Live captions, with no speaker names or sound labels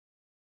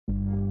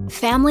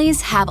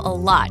Families have a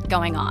lot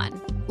going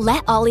on.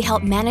 Let Ollie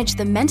help manage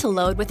the mental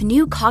load with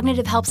new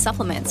cognitive help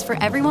supplements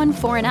for everyone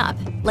 4 and up,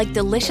 like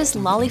delicious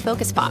Lolly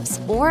Focus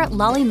Pops or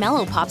Lolly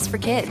Mellow Pops for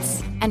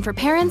kids. And for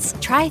parents,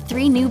 try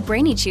 3 new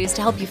Brainy Chews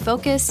to help you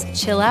focus,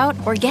 chill out,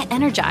 or get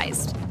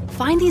energized.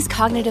 Find these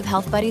cognitive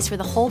health buddies for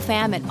the whole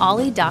fam at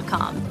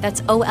ollie.com.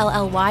 That's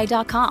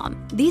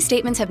OLLY.com. These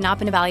statements have not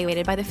been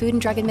evaluated by the Food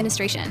and Drug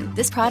Administration.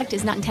 This product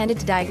is not intended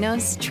to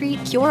diagnose,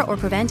 treat, cure, or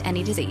prevent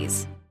any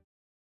disease.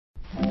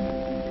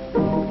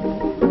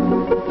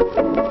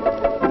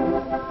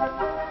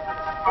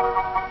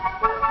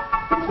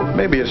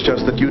 Maybe it's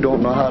just that you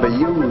don't know how to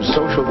use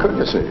social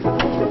courtesy.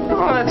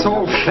 Oh, that's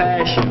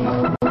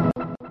old-fashioned.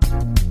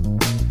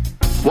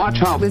 Watch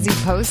how Lizzie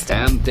Post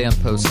and Dan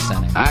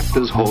Post-Senning act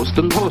as host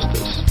and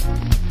hostess.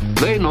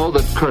 They know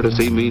that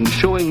courtesy means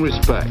showing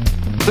respect,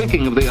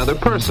 thinking of the other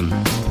person,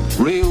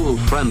 real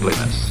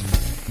friendliness.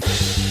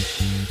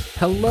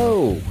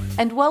 Hello,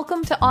 and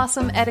welcome to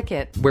Awesome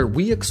Etiquette, where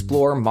we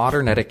explore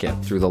modern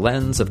etiquette through the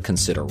lens of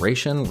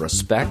consideration,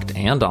 respect,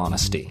 and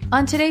honesty.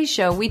 On today's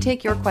show, we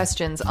take your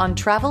questions on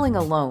traveling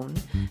alone,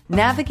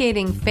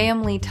 navigating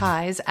family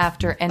ties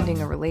after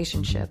ending a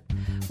relationship,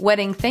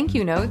 wedding thank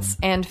you notes,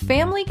 and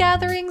family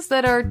gatherings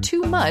that are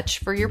too much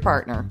for your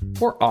partner.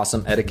 For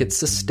Awesome Etiquette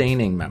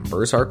sustaining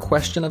members, our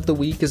question of the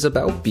week is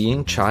about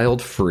being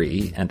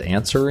child-free and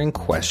answering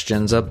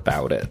questions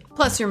about it.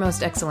 Plus your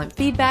most excellent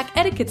feedback,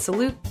 etiquette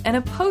salute, and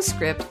a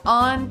postscript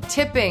on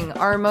tipping,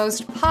 our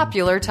most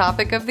popular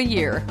topic of the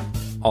year.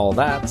 All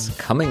that's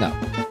coming up.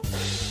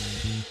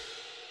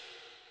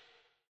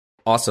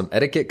 Awesome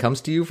Etiquette comes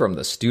to you from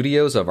the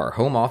studios of our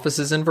home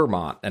offices in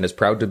Vermont and is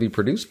proud to be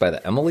produced by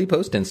the Emily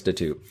Post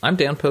Institute. I'm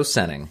Dan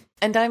Post-Senning.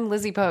 And I'm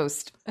Lizzie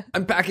Post.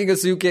 I'm packing a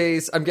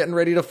suitcase. I'm getting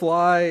ready to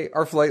fly.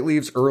 Our flight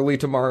leaves early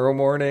tomorrow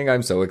morning.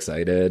 I'm so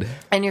excited.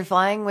 And you're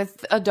flying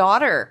with a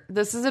daughter.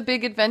 This is a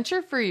big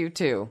adventure for you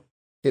two.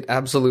 It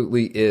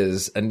absolutely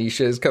is.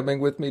 Anisha is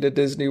coming with me to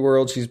Disney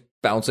World. She's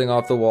bouncing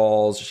off the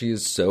walls. She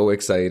is so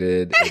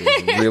excited.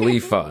 It is really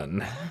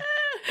fun.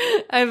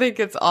 I think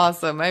it's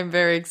awesome. I'm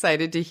very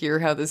excited to hear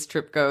how this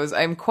trip goes.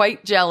 I'm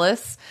quite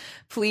jealous.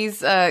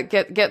 Please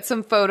get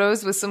some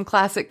photos with some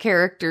classic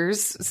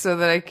characters so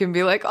that I can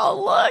be like,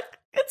 oh, look,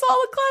 it's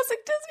all the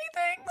classic Disney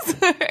things.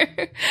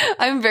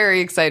 I'm very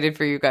excited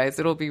for you guys.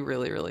 It'll be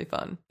really, really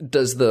fun.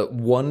 Does the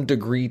 1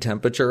 degree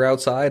temperature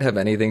outside have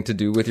anything to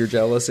do with your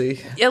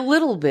jealousy? A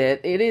little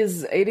bit. It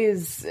is.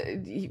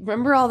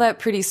 Remember all that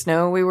pretty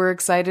snow we were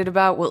excited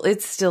about? Well,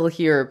 it's still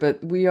here,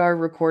 but we are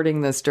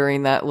recording this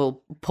during that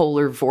little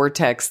polar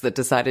vortex that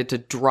decided to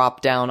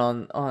drop down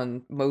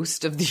on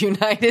most of the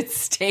United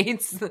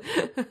States.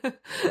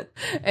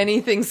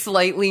 Anything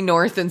slightly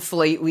north and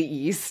slightly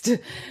east.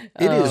 It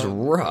is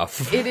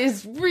rough. It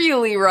is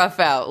really rough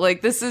out.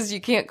 Like, this is, you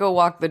can't go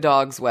walk the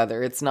dogs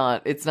weather. It's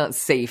not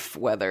safe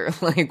weather.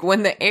 Like,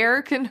 when the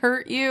air can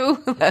hurt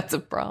you, that's a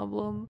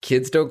problem.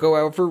 Kids don't go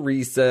out for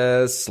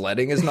recess.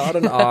 Sledding is not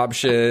an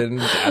option.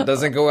 Dad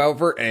doesn't go out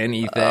for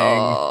anything.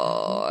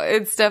 Oh,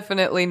 it's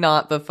definitely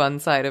not the fun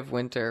side of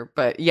winter.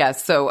 But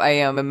yes, so I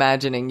am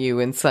imagining you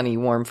in sunny,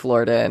 warm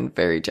Florida and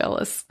very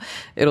jealous.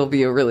 It'll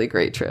be a really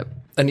great trip.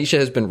 Anisha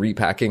has been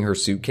repacking her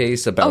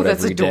suitcase about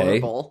every day. Oh, that's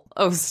adorable.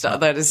 Oh,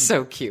 stop. That is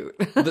so cute.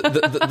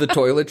 The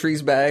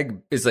toiletries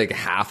bag is like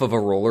half of a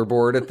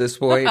rollerboard at this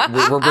point.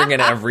 We're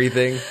bringing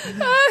everything.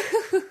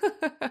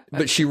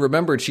 But she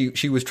remembered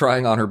she was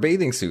trying on her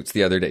bathing suits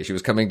the other day. She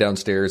was coming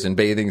downstairs in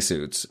bathing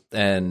suits,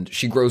 and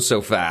she grows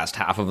so fast.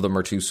 Half of them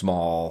are too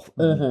small.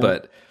 Mm-hmm.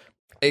 But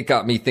it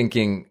got me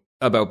thinking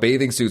about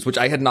bathing suits, which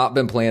I had not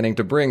been planning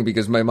to bring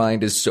because my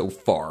mind is so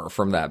far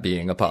from that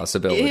being a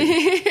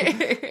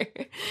possibility.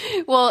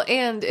 Well,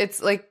 and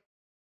it's like,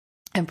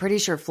 I'm pretty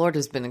sure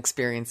Florida's been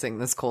experiencing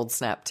this cold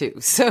snap too.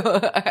 So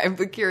I'm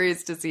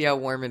curious to see how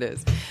warm it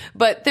is.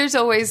 But there's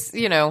always,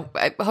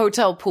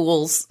 hotel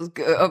pools,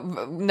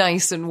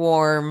 nice and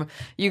warm.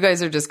 You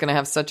guys are just going to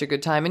have such a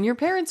good time. And your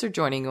parents are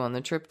joining you on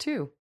the trip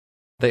too.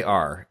 They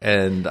are.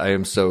 And I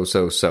am so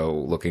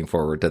looking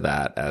forward to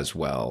that as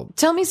well.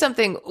 Tell me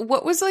something.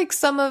 What was like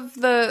some of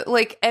the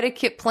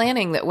etiquette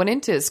planning that went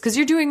into this? Because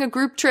you're doing a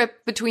group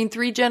trip between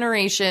 3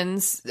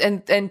 generations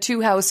and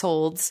 2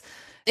 households.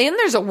 And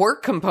there's a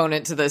work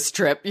component to this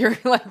trip.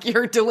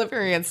 You're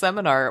delivering a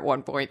seminar at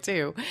one point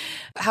too.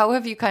 How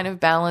have you kind of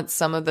balanced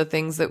some of the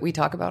things that we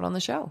talk about on the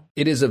show?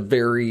 It is a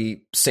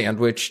very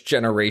sandwich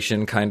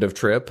generation kind of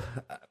trip.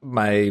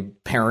 My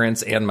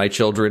parents and my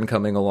children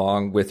coming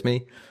along with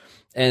me.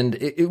 And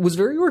it was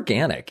very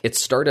organic. It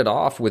started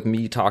off with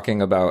me talking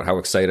about how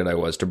excited I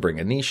was to bring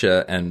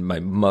Anisha, and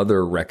my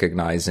mother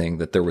recognizing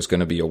that there was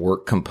going to be a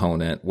work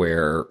component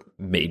where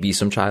maybe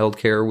some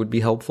childcare would be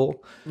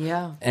helpful.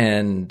 Yeah.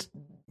 And,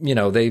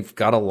 they've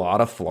got a lot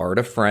of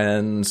Florida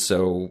friends,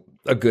 so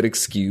a good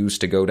excuse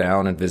to go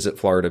down and visit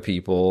Florida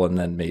people and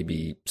then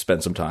maybe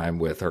spend some time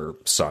with her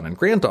son and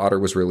granddaughter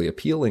was really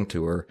appealing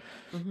to her.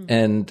 Mm-hmm.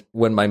 And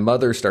when my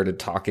mother started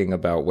talking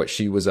about what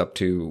she was up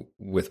to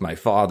with my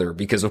father,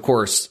 because of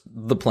course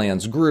the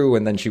plans grew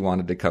and then she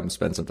wanted to come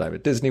spend some time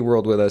at Disney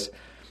World with us,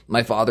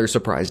 My father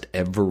surprised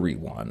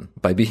everyone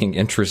by being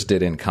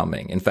interested in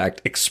coming. In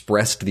fact,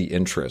 expressed the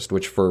interest,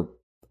 which for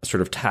a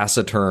sort of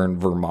taciturn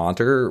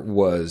Vermonter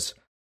was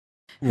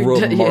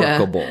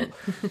remarkable.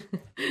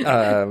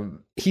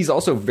 He's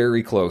also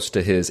very close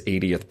to his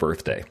 80th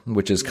birthday,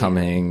 which is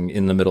coming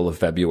in the middle of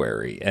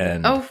February.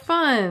 And oh,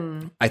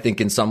 fun. I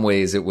think in some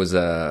ways it was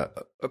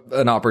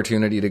an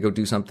opportunity to go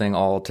do something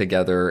all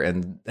together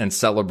and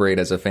celebrate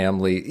as a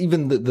family,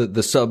 even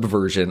the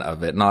subversion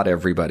of it. Not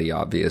everybody,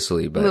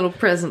 obviously, but a little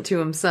present to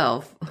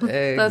himself.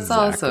 Exactly. That's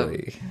awesome.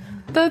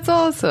 That's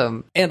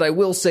awesome. And I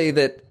will say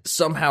that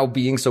somehow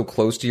being so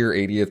close to your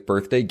 80th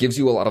birthday gives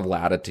you a lot of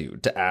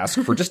latitude to ask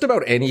for just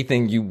about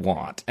anything you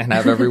want and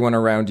have everyone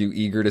around you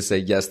eager to say,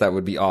 yes, that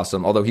would be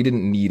awesome. Although he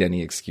didn't need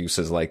any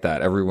excuses like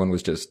that. Everyone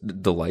was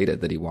just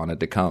delighted that he wanted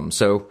to come.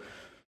 So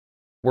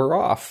we're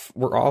off,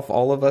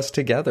 all of us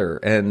together.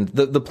 And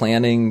the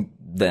planning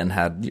then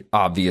had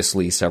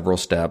obviously several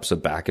steps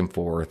of back and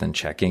forth and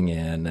checking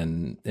in.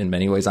 And in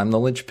many ways, I'm the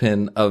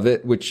linchpin of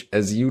it, which,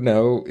 as you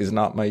know, is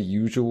not my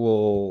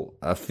usual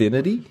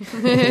affinity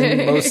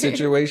in most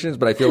situations.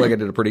 But I feel like I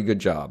did a pretty good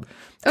job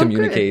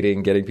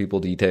communicating, getting people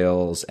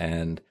details,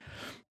 and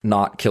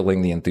not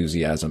killing the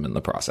enthusiasm in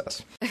the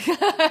process.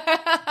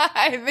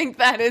 I think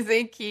that is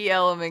a key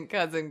element,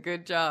 cousin.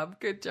 Good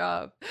job. Good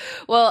job.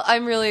 Well,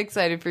 I'm really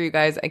excited for you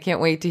guys. I can't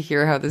wait to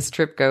hear how this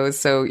trip goes.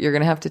 So you're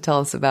going to have to tell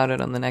us about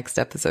it on the next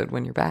episode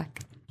when you're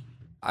back.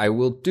 I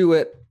will do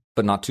it,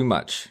 but not too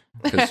much.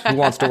 Because who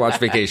wants to watch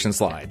Vacation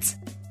Slides?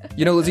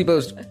 You know, Lizzie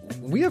Post,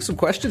 we have some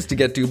questions to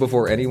get to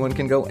before anyone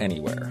can go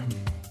anywhere.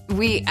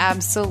 We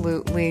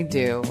absolutely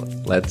do.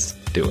 Let's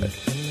do it.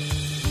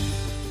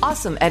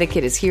 Awesome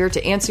Etiquette is here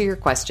to answer your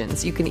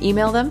questions. You can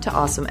email them to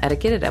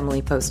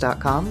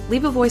awesomeetiquette@emilypost.com.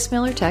 Leave a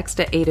voicemail or text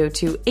at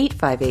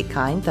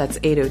 802-858-KIND. That's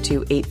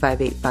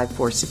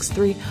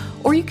 802-858-5463.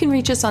 Or you can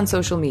reach us on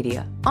social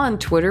media. On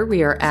Twitter,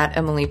 we are at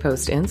Emily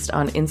Post Inst.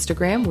 On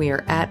Instagram, we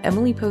are at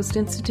Emily Post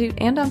Institute.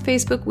 And on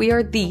Facebook, we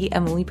are the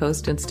Emily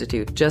Post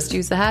Institute. Just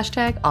use the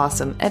hashtag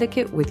Awesome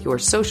Etiquette with your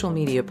social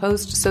media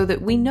post so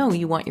that we know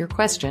you want your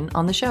question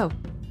on the show.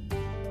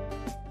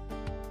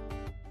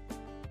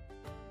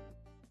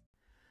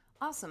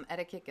 Awesome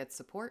Etiquette gets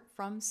support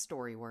from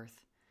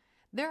Storyworth.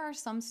 There are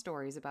some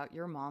stories about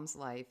your mom's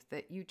life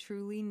that you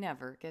truly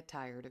never get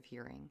tired of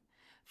hearing.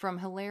 From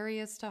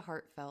hilarious to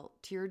heartfelt,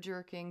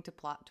 tear-jerking to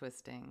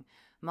plot-twisting,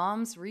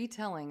 Mom's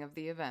retelling of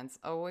the events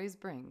always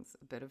brings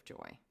a bit of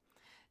joy.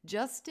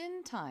 Just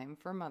in time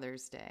for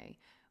Mother's Day,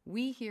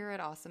 we here at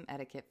Awesome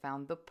Etiquette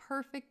found the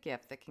perfect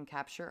gift that can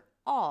capture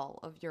all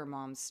of your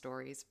mom's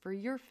stories for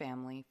your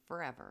family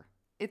forever.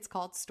 It's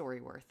called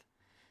Storyworth.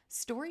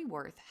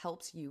 Storyworth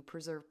helps you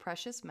preserve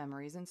precious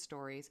memories and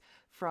stories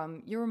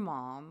from your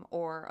mom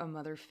or a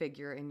mother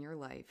figure in your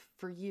life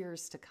for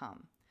years to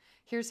come.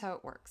 Here's how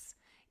it works.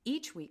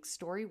 Each week,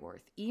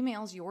 Storyworth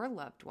emails your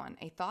loved one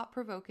a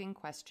thought-provoking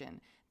question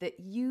that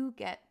you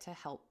get to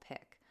help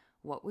pick.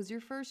 What was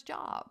your first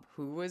job?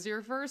 Who was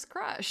your first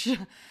crush?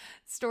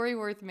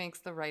 Storyworth makes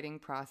the writing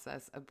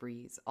process a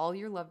breeze. All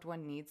your loved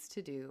one needs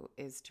to do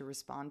is to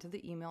respond to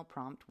the email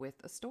prompt with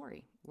a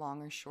story.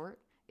 Long or short,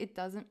 it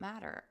doesn't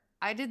matter.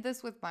 I did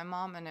this with my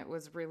mom, and it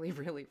was really,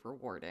 really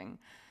rewarding.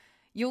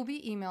 You'll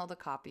be emailed a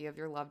copy of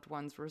your loved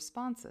one's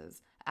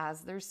responses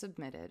as they're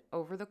submitted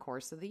over the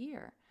course of the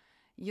year.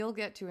 You'll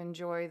get to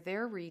enjoy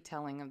their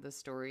retelling of the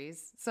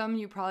stories, some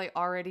you probably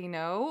already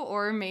know,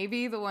 or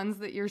maybe the ones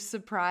that you're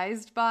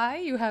surprised by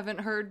you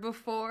haven't heard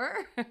before.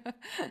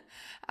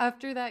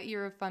 After that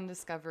year of fun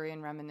discovery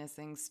and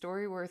reminiscing,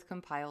 Storyworth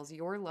compiles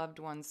your loved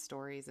one's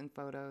stories and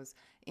photos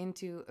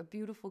into a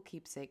beautiful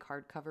keepsake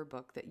hardcover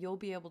book that you'll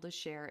be able to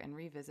share and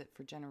revisit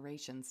for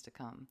generations to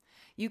come.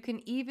 You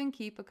can even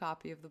keep a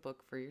copy of the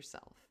book for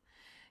yourself.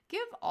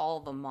 Give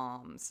all the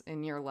moms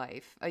in your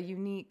life a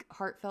unique,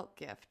 heartfelt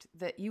gift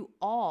that you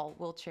all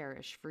will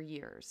cherish for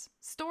years.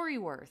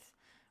 Storyworth.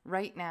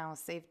 Right now,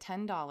 save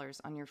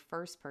 $10 on your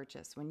first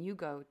purchase when you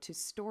go to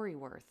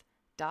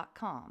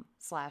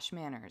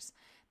storyworth.com/manners.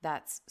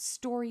 That's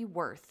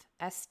Storyworth,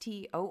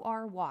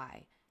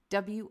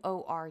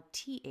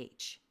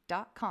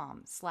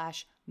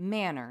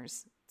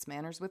 STORYWORTH.com/manners. It's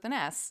manners with an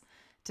S,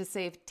 to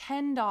save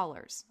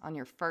 $10 on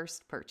your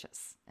first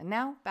purchase. And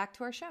now, back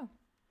to our show.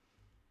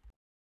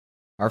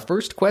 Our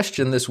first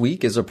question this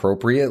week is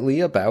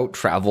appropriately about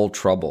travel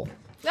trouble.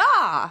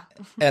 Ah!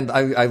 And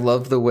I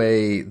love the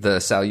way the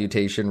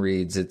salutation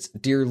reads. It's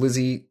Dear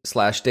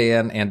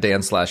Lizzie/Dan and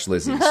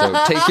Dan/Lizzie.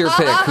 So take your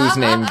pick whose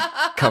name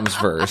comes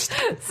first.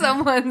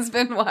 Someone's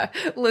been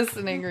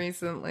listening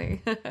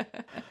recently.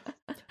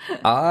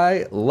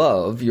 I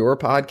love your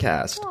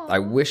podcast. Aww. I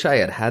wish I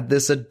had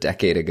this a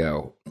decade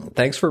ago.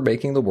 Thanks for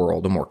making the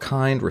world a more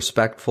kind,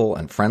 respectful,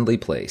 and friendly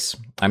place.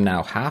 I'm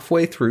now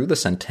halfway through the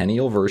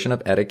centennial version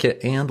of etiquette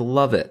and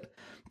love it.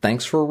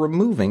 Thanks for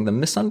removing the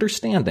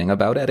misunderstanding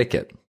about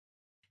etiquette.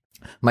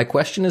 My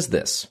question is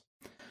this.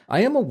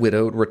 I am a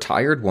widowed,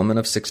 retired woman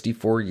of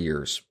 64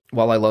 years.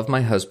 While I love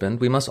my husband,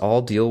 we must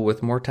all deal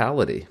with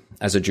mortality.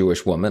 As a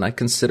Jewish woman, I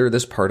consider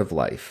this part of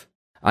life.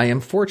 I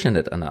am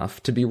fortunate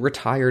enough to be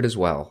retired as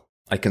well.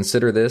 I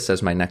consider this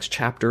as my next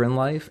chapter in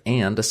life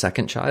and a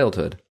second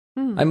childhood.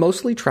 I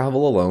mostly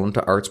travel alone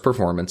to arts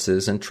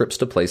performances and trips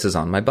to places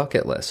on my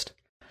bucket list.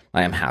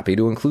 I am happy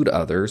to include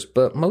others,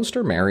 but most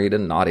are married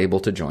and not able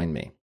to join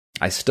me.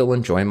 I still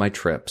enjoy my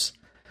trips.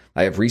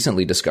 I have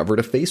recently discovered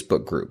a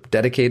Facebook group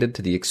dedicated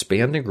to the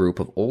expanding group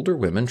of older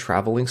women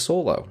traveling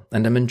solo,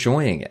 and am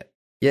enjoying it.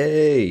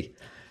 Yay!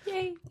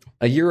 Yay.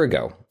 A year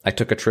ago, I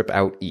took a trip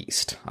out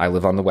east, I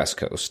live on the West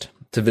Coast,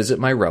 to visit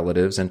my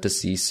relatives and to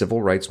see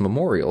civil rights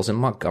memorials in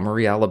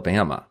Montgomery,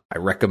 Alabama. I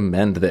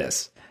recommend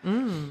this.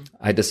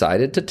 I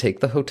decided to take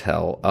the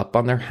hotel up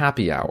on their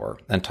happy hour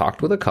and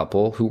talked with a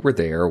couple who were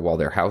there while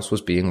their house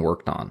was being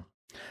worked on.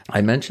 I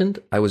mentioned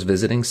I was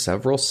visiting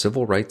several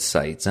civil rights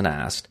sites and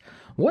asked,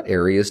 "What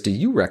areas do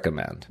you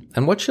recommend,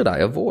 and what should I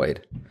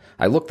avoid?"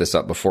 I looked this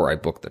up before I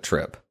booked the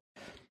trip.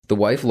 The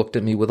wife looked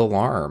at me with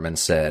alarm and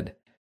said,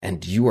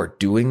 "And you are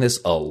doing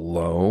this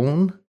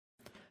alone?"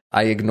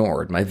 I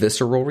ignored my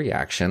visceral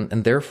reaction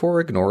and therefore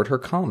ignored her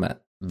comment,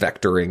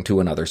 vectoring to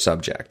another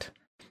subject.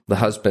 The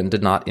husband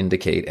did not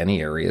indicate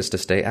any areas to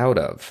stay out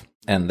of,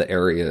 and the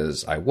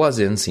areas I was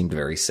in seemed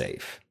very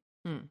safe.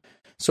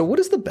 So what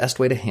is the best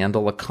way to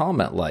handle a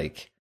comment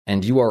like,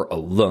 "And you are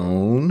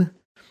alone"?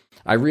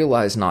 I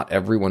realize not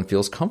everyone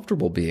feels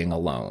comfortable being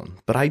alone,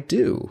 but I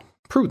do,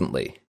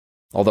 prudently,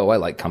 although I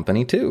like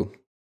company too.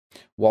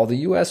 While the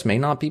U.S. may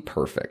not be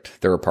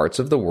perfect, there are parts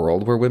of the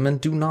world where women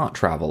do not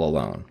travel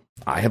alone.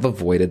 I have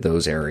avoided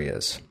those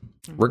areas.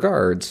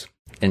 Regards,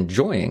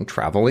 enjoying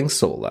traveling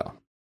solo.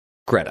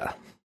 Greta.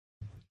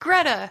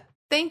 Greta,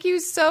 thank you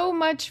so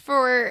much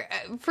for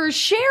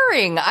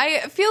sharing.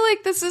 I feel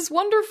like this is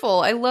wonderful.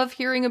 I love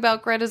hearing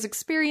about Greta's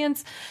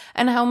experience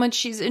and how much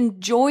she's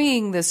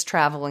enjoying this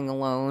traveling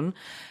alone.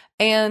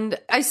 And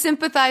I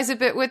sympathize a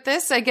bit with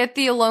this. I get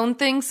the alone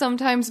thing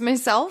sometimes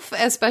myself,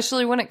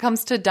 especially when it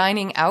comes to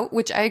dining out,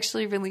 which I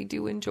actually really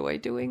do enjoy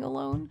doing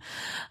alone.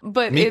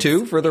 But Me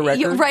too, for the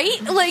record.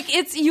 Right? Like,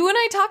 it's, you and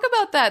I talk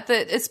about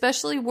that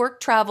especially work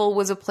travel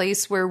was a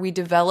place where we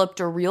developed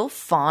a real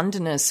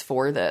fondness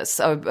for this,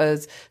 a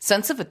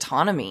sense of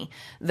autonomy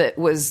that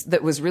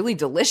was really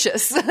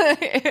delicious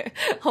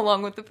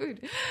along with the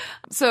food.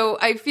 So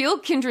I feel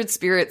kindred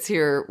spirits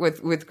here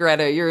with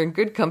Greta. You're in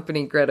good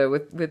company, Greta,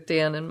 with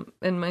Dan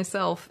and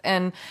myself.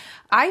 And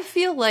I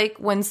feel like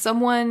when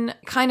someone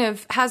kind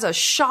of has a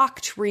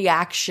shocked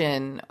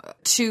reaction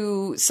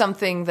to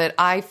something that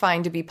I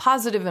find to be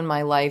positive in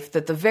my life,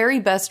 that the very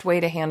best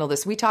way to handle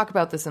this, we talk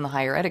about this in the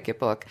Higher Etiquette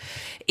book,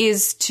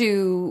 is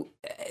to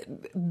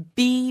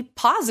be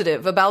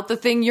positive about the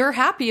thing you're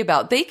happy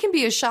about. They can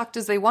be as shocked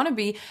as they want to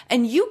be,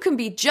 and you can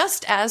be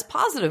just as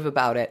positive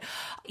about it.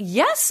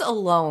 Yes,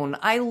 alone.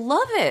 I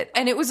love it.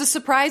 And it was a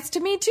surprise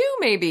to me too,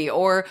 maybe.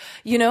 Or,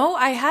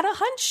 I had a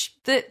hunch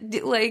that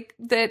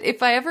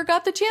if I ever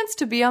got the chance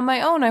to be on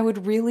my own, I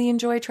would really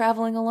enjoy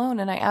traveling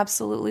alone. And I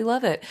absolutely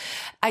love it.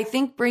 I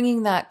think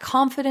bringing that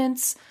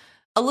confidence,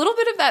 a little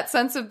bit of that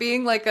sense of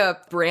being like a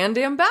brand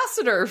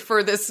ambassador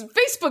for this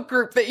Facebook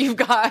group that you've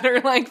got,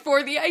 or like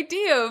for the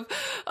idea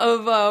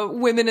of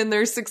women in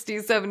their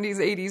 60s, 70s,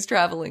 80s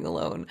traveling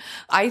alone,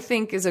 I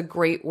think is a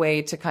great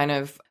way to kind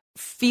of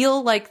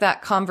feel like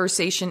that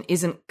conversation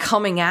isn't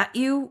coming at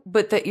you,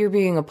 but that you're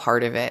being a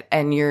part of it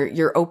and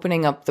you're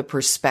opening up the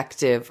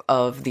perspective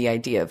of the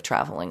idea of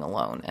traveling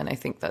alone. And I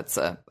think that's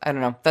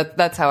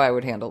that's how I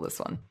would handle this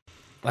one.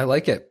 I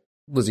like it,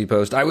 Lizzie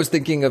Post. I was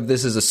thinking of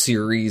this as a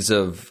series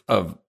of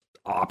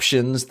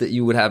options that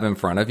you would have in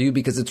front of you,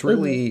 because it's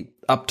really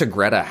up to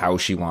Greta how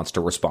she wants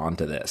to respond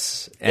to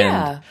this.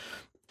 And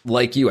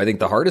like you, I think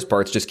the hardest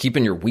part is just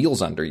keeping your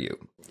wheels under you.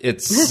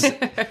 It's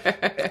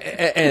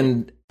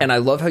and I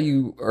love how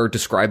you are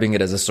describing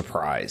it as a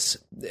surprise,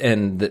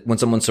 and that when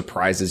someone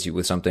surprises you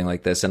with something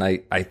like this, and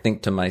I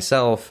think to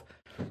myself,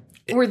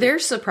 or they're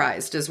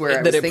surprised is where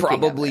I was that thinking it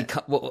probably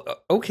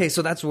okay,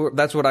 so that's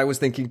what I was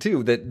thinking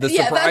too, that the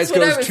surprise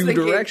goes two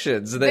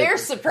directions. They're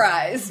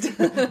surprised.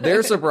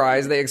 They're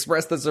surprised. They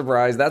express the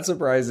surprise. That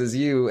surprises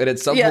you, and at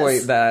some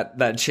point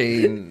that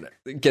chain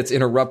gets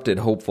interrupted,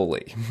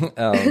 hopefully,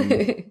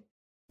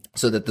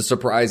 so that the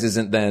surprise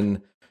isn't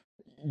then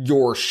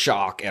your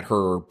shock at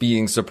her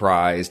being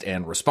surprised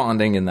and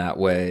responding in that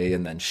way,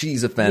 and then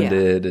she's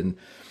offended. And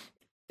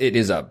it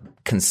is a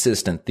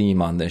consistent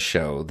theme on this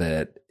show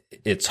that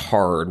it's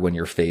hard when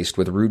you're faced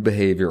with rude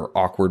behavior or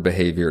awkward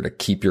behavior to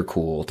keep your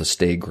cool, to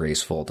stay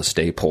graceful, to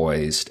stay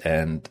poised.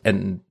 And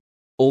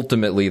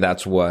ultimately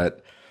that's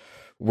what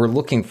we're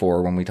looking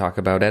for when we talk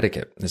about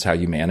etiquette, is how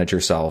you manage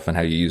yourself and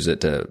how you use it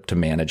to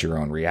manage your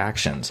own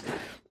reactions.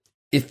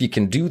 If you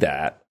can do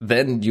that,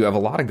 then you have a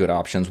lot of good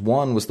options.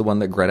 One was the one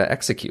that Greta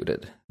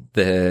executed,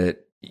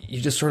 that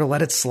you just sort of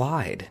let it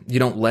slide. You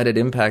don't let it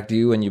impact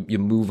you, and you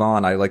move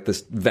on. I like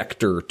this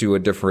vector to a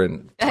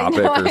different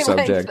topic or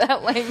subject. I liked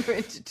that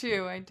language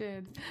too. I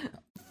did.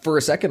 For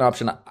a second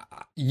option,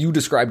 you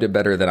described it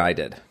better than I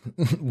did,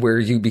 where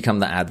you become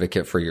the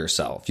advocate for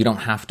yourself. You don't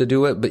have to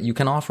do it, but you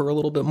can offer a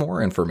little bit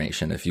more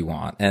information if you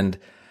want. And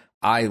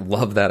I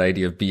love that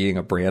idea of being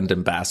a brand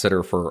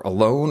ambassador for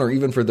Alone, or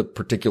even for the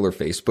particular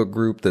Facebook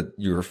group that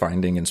you're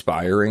finding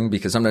inspiring,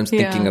 because sometimes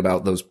thinking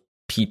about those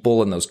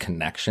people and those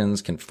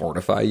connections can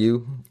fortify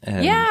you.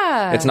 And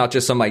it's not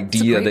just some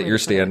idea that you're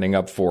standing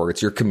up for,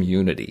 it's your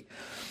community.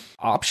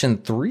 Option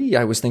 3,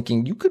 I was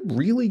thinking you could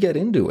really get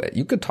into it.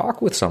 You could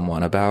talk with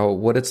someone about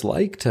what it's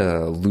like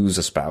to lose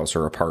a spouse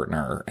or a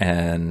partner,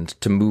 and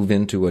to move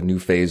into a new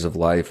phase of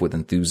life with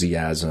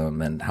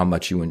enthusiasm, and how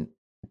much you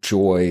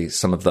enjoy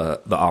some of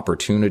the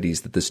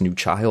opportunities that this new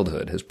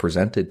childhood has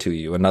presented to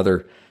you.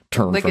 Another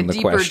term like from the a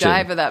deeper question.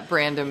 dive of that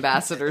brand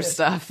ambassador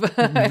stuff.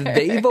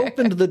 They've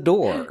opened the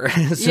door.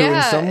 So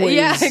in some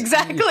ways,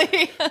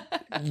 exactly.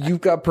 you've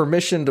got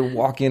permission to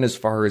walk in as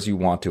far as you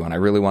want to. And I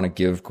really want to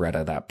give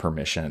Greta that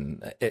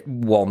permission,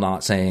 while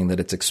not saying that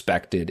it's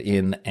expected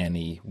in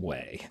any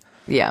way.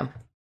 Yeah.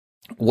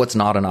 What's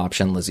not an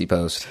option, Lizzie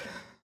Post?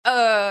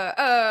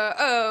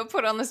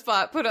 Put on the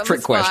spot.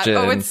 Trick question.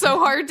 Oh, it's so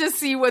hard to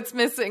see what's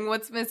missing.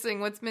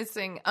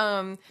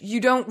 You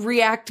don't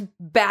react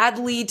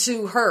badly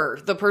to her,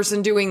 the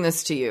person doing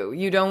this to you.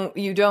 You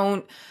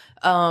don't,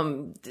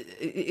 kind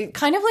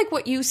of like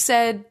what you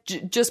said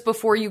just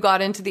before you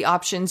got into the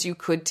options you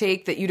could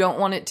take, that you don't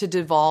want it to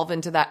devolve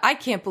into that. I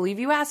can't believe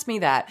you asked me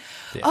that.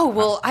 Yeah. Oh,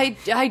 well,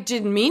 I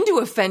didn't mean to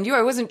offend you.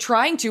 I wasn't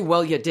trying to.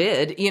 Well, you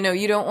did.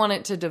 You don't want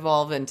it to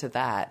devolve into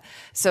that.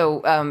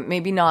 So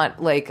maybe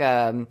not like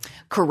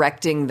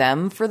correcting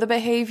them for the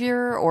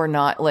behavior, or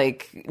not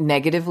like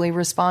negatively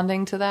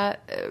responding to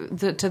that,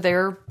 to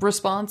their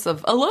response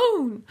of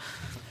Alone.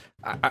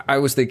 I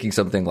was thinking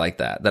something like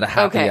that a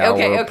happy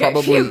hour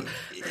probably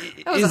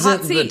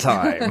isn't the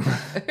time.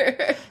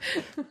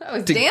 I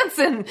was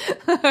dancing.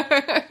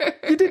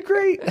 You did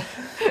great.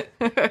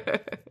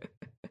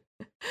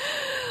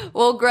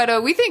 Well,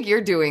 Greta, we think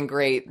you're doing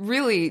great.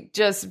 Really,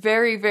 just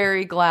very,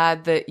 very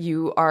glad that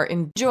you are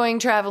enjoying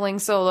traveling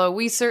solo.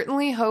 We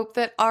certainly hope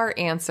that our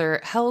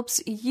answer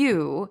helps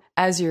you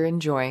as you're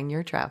enjoying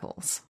your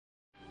travels.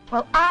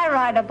 Well, I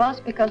ride a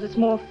bus because it's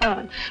more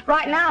fun.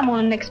 Right now, I'm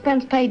on an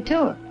expense-paid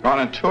tour. On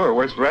a tour?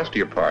 Where's the rest of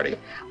your party?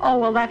 Oh,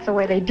 well, that's the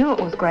way they do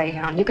it with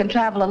Greyhound. You can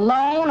travel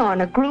alone or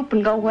in a group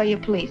and go where you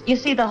please. You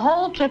see, the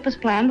whole trip is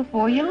planned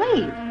before you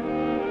leave.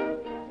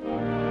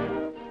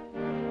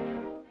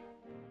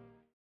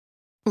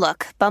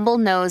 Look, Bumble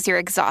knows you're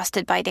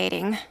exhausted by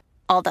dating.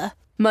 All the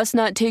must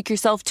not take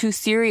yourself too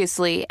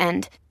seriously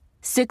and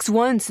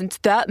 6'1" since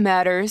that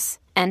matters.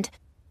 And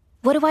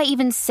what do I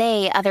even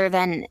say other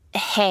than,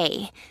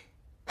 hey?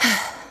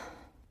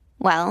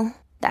 Well,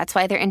 that's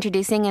why they're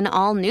introducing an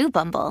all-new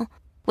Bumble,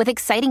 with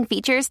exciting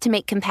features to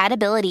make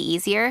compatibility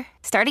easier,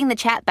 starting the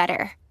chat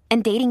better,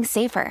 and dating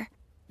safer.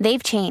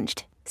 They've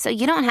changed, so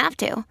you don't have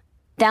to.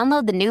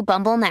 Download the new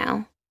Bumble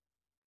now.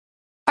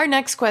 Our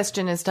next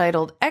question is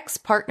titled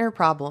Ex-Partner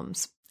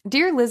Problems.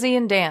 Dear Lizzie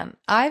and Dan,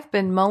 I've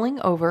been mulling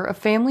over a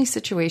family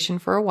situation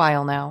for a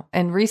while now,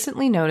 and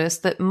recently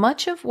noticed that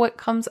much of what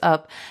comes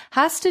up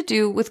has to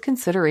do with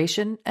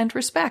consideration and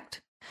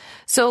respect.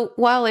 So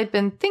while I'd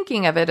been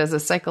thinking of it as a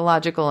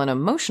psychological and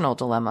emotional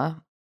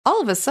dilemma,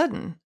 all of a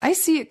sudden, I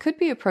see it could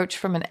be approached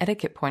from an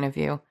etiquette point of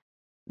view.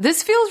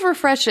 This feels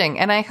refreshing,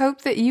 and I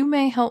hope that you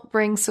may help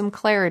bring some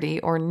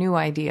clarity or new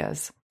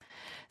ideas.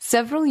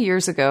 Several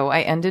years ago,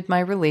 I ended my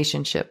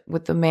relationship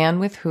with the man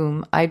with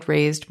whom I'd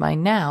raised my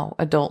now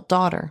adult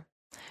daughter.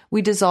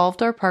 We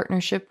dissolved our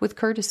partnership with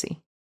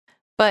courtesy,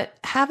 but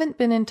haven't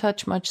been in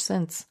touch much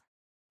since.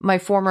 My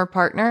former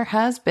partner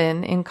has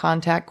been in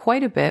contact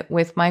quite a bit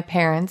with my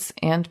parents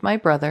and my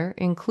brother,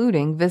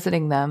 including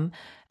visiting them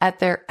at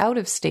their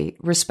out-of-state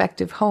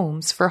respective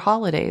homes for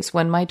holidays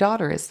when my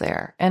daughter is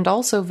there, and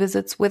also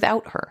visits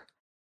without her.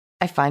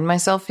 I find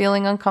myself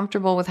feeling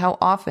uncomfortable with how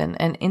often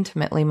and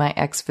intimately my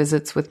ex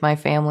visits with my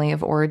family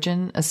of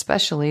origin,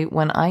 especially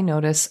when I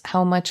notice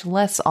how much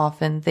less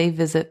often they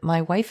visit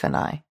my wife and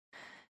I.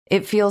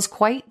 It feels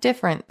quite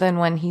different than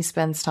when he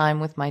spends time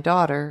with my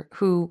daughter,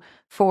 who,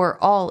 for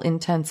all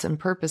intents and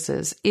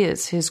purposes,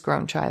 is his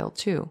grown child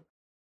too.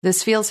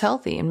 This feels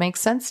healthy and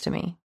makes sense to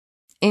me.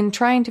 In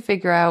trying to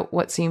figure out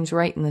what seems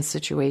right in this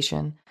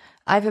situation,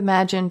 I've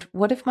imagined,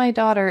 what if my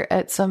daughter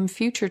at some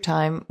future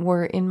time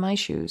were in my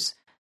shoes?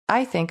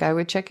 I think I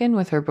would check in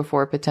with her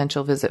before a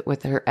potential visit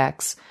with her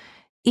ex,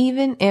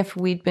 even if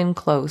we'd been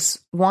close,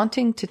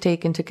 wanting to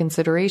take into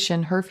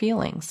consideration her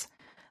feelings.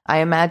 I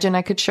imagine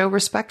I could show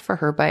respect for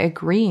her by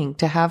agreeing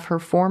to have her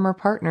former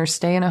partner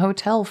stay in a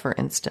hotel, for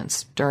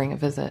instance, during a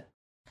visit.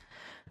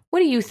 What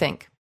do you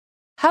think?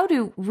 How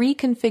do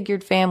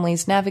reconfigured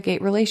families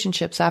navigate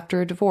relationships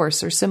after a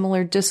divorce or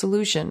similar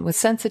dissolution with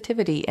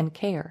sensitivity and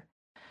care?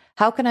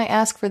 How can I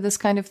ask for this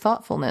kind of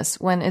thoughtfulness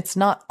when it's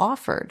not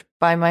offered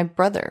by my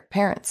brother,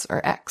 parents,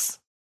 or ex?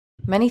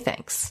 Many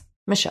thanks.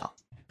 Michelle.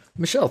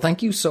 Michelle,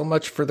 thank you so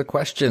much for the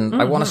question.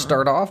 I want to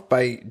start off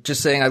by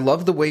just saying I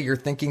love the way you're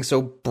thinking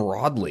so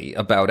broadly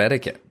about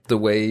etiquette, the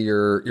way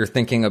you're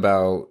thinking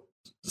about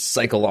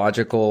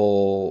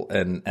psychological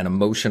and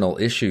emotional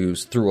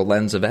issues through a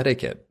lens of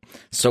etiquette.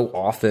 So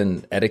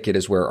often etiquette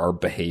is where our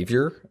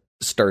behavior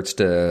starts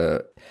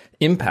to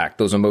impact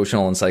those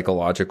emotional and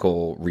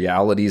psychological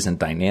realities and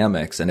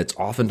dynamics. And it's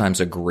oftentimes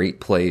a great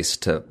place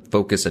to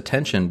focus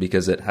attention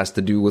because it has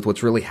to do with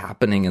what's really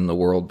happening in the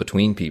world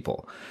between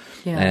people.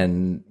 Yeah.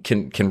 And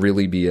can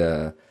really be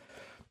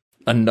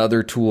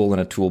another tool in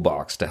a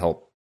toolbox to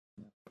help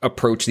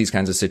approach these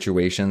kinds of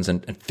situations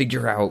and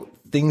figure out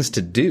things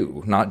to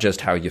do, not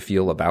just how you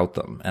feel about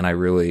them. And I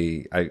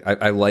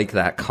like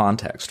that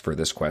context for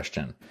this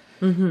question.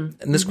 And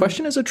this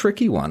question is a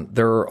tricky one.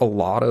 There are a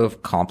lot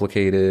of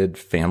complicated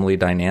family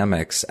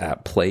dynamics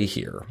at play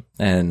here.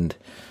 And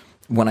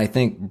when I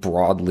think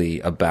broadly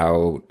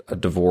about a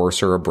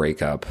divorce or a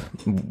breakup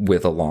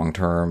with a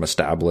long-term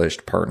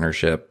established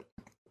partnership,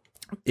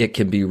 it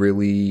can be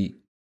really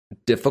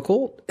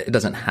difficult. It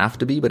doesn't have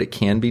to be, but it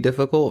can be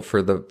difficult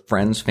for the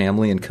friends,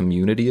 family, and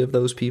community of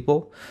those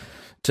people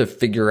to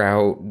figure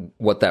out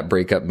what that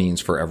breakup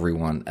means for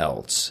everyone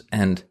else.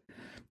 And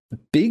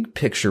big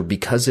picture,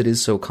 because it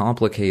is so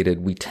complicated,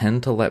 we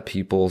tend to let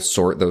people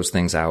sort those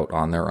things out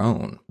on their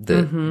own.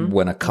 That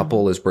when a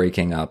couple is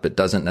breaking up, it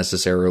doesn't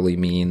necessarily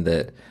mean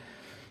that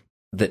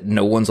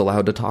no one's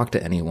allowed to talk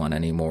to anyone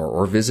anymore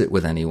or visit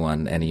with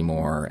anyone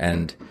anymore.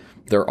 And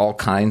there are all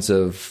kinds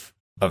of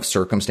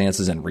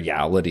circumstances and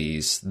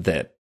realities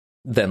that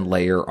then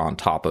layer on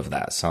top of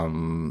that.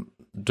 Some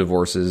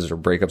divorces or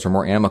breakups are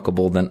more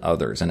amicable than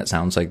others. And it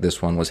sounds like this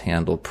one was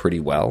handled pretty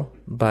well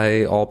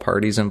by all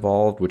parties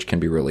involved, which can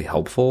be really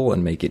helpful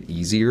and make it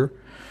easier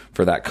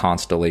for that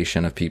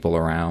constellation of people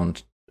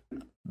around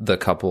the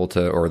couple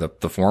or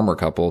the former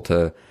couple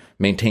to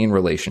maintain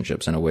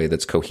relationships in a way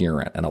that's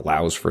coherent and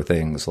allows for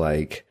things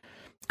like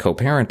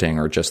co-parenting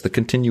or just the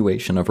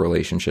continuation of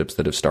relationships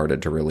that have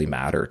started to really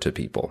matter to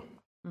people.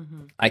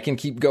 I can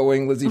keep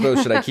going, Lizzie Bo.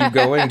 Should I keep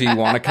going? Do you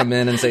want to come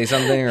in and say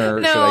something,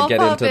 or should I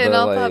get into the?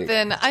 I'll pop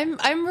in.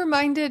 I'm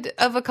reminded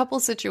of a couple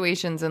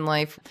situations in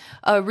life.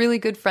 A really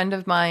good friend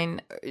of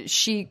mine,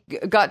 she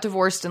got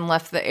divorced and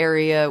left the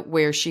area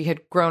where she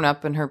had grown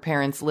up and her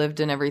parents lived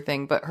and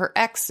everything. But her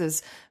ex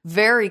is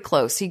very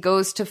close. He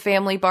goes to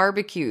family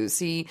barbecues.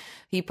 He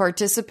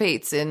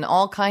participates in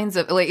all kinds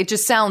of, like, it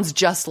just sounds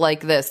just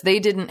like this. They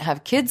didn't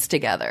have kids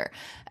together,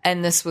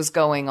 and this was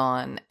going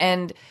on.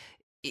 And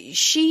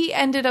she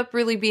ended up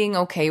really being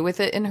okay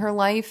with it in her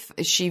life.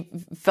 She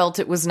felt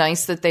it was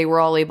nice that they were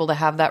all able to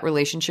have that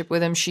relationship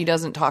with him. She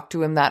doesn't talk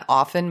to him that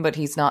often, but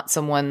he's not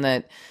someone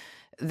that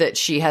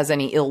she has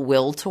any ill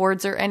will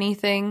towards or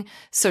anything.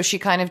 So she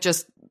kind of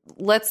just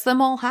lets them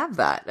all have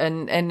that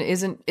and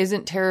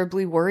isn't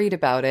terribly worried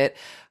about it.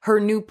 Her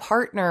new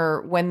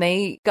partner, when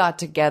they got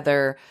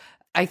together,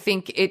 I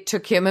think it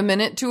took him a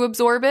minute to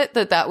absorb it,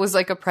 that was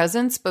like a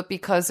presence, but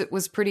because it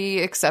was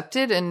pretty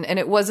accepted and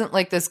it wasn't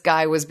like this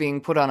guy was being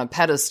put on a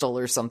pedestal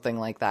or something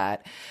like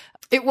that.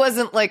 It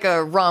wasn't like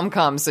a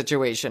rom-com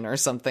situation or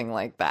something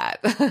like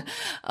that.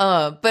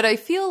 But I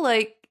feel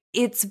like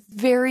it's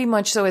very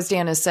much so, as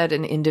Dan has said,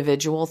 an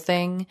individual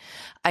thing.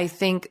 I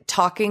think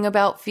talking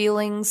about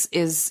feelings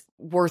is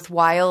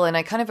worthwhile, and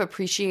I kind of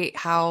appreciate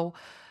how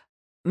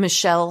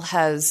Michelle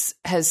has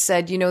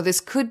said,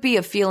 this could be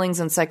a feelings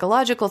and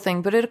psychological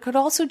thing, but it could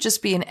also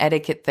just be an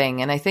etiquette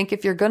thing. And I think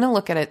if you're going to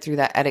look at it through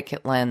that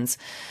etiquette lens,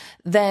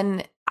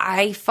 then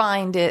I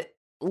find it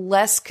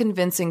less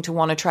convincing to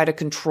want to try to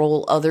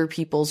control other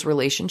people's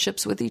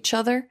relationships with each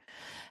other.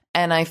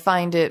 And I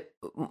find it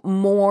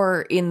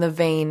more in the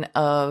vein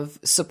of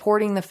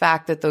supporting the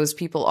fact that those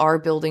people are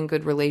building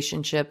good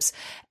relationships.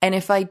 And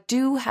if I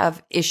do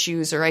have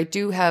issues, or I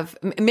do have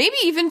maybe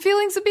even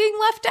feelings of being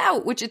left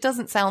out, which it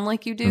doesn't sound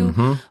like you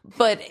do,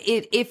 but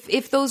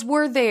if those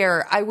were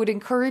there, I would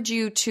encourage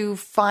you to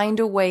find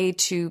a way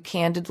to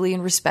candidly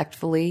and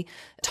respectfully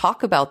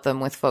talk about them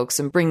with folks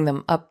and bring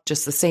them up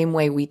just the same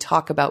way we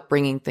talk about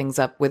bringing things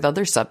up with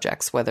other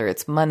subjects, whether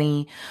it's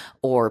money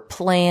or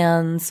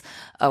plans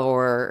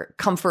or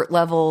comfort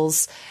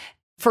levels.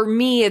 For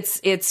me,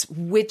 it's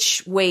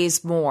which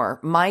weighs more,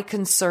 my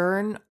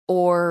concern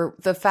or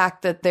the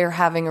fact that they're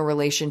having a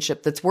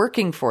relationship that's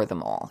working for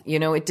them all.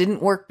 It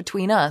didn't work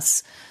between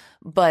us,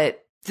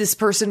 but this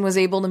person was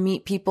able to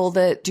meet people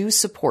that do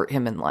support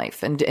him in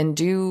life and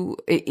do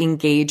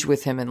engage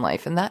with him in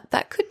life. And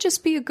that could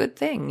just be a good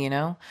thing,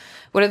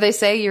 What do they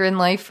say? You're in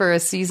life for a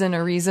season,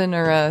 a reason,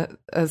 or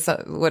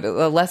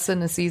a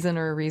lesson, a season,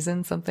 or a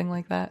reason, something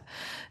like that.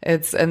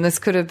 And this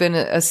could have been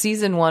a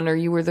season one, or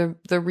you were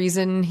the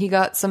reason he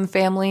got some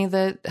family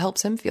that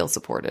helps him feel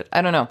supported.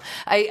 I don't know.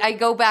 I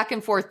go back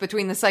and forth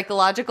between the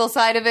psychological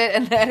side of it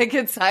and the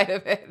etiquette side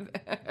of it.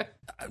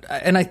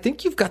 And I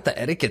think you've got the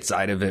etiquette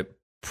side of it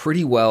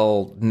pretty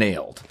well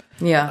nailed.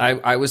 Yeah.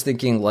 I was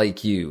thinking,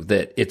 like you,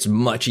 that it's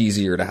much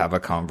easier to have a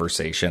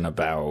conversation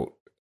about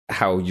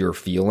how you're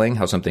feeling,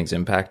 how something's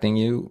impacting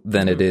you,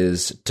 than it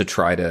is to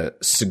try to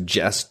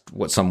suggest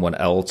what someone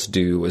else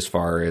do as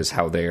far as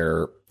how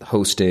they're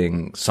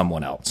hosting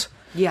someone else.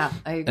 Yeah,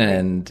 I agree.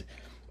 And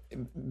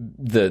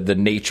the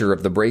nature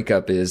of the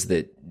breakup is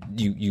that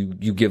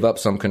you give up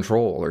some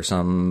control or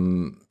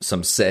some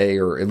say,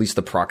 or at least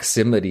the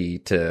proximity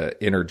to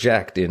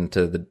interject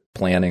into the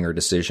planning or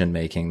decision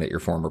making that your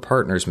former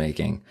partner's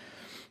making.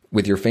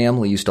 With your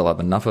family, you still have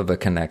enough of a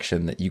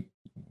connection that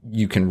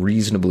you can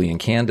reasonably and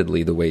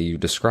candidly, the way you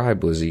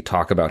described, Lizzie,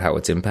 talk about how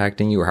it's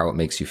impacting you or how it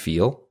makes you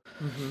feel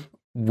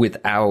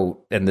without,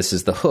 and this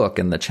is the hook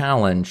and the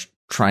challenge,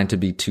 trying to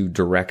be too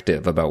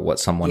directive about what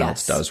someone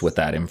else does with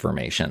that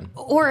information.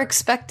 Or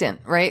expectant,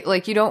 right?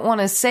 Like you don't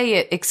want to say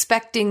it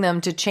expecting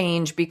them to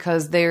change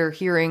because they're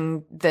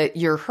hearing that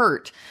you're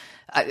hurt.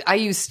 I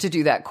used to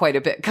do that quite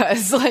a bit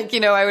because, like,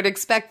 I would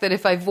expect that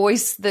if I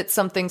voice that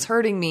something's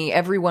hurting me,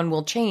 everyone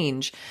will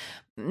change.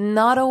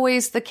 Not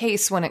always the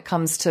case when it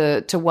comes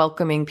to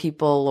welcoming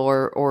people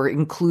or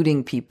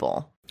including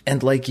people.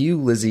 And like you,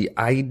 Lizzie,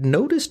 I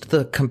noticed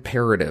the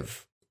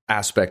comparative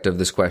aspect of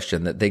this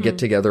question, that they get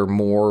together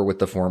more with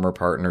the former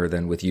partner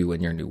than with you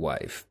and your new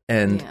wife.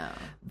 And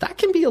that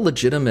can be a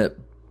legitimate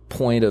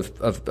point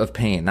of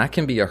pain. That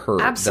can be a hurt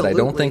that I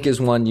don't think is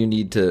one you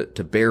need to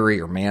bury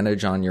or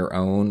manage on your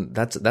own.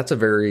 That's a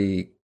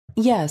very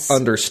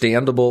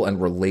understandable and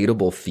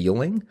relatable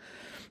feeling.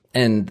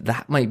 And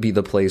that might be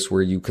the place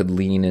where you could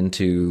lean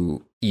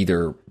into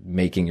either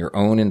making your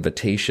own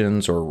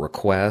invitations or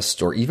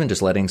requests, or even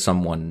just letting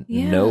someone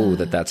know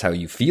that that's how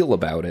you feel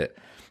about it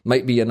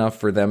might be enough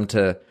for them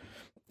to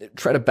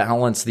try to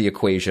balance the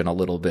equation a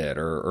little bit,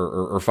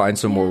 or find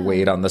some more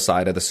weight on the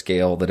side of the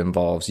scale that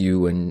involves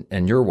you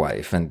and your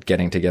wife, and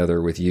getting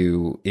together with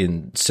you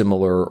in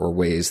similar or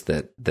ways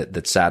that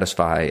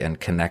satisfy and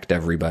connect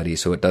everybody,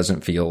 so it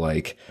doesn't feel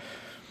like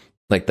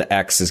the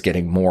ex is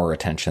getting more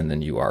attention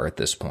than you are at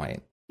this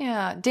point.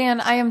 Yeah,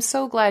 Dan, I am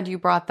so glad you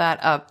brought that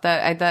up.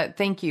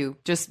 Thank you.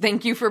 Just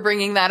thank you for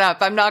bringing that up.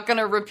 I'm not going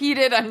to repeat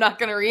it. I'm not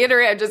going to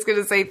reiterate. I'm just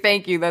going to say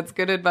thank you. That's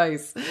good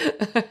advice.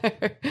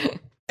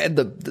 And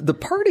the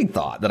parting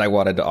thought that I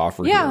wanted to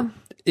offer here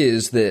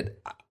is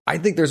that I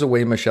think there's a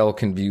way Michelle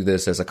can view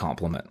this as a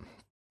compliment.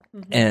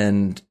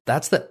 And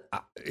that's that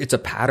it's a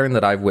pattern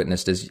that I've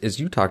witnessed, as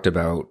you talked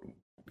about,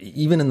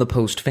 even in the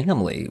post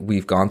family.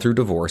 We've gone through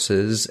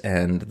divorces,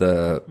 and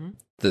the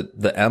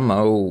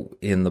MO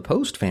in the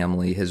post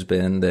family has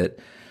been that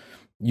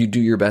you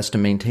do your best to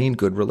maintain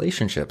good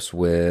relationships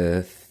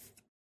with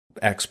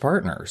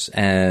ex-partners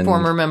and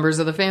former members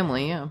of the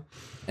family.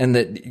 And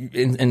that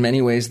in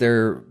many ways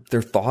they're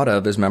thought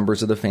of as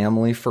members of the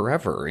family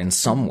forever in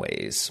some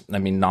ways. I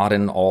mean, not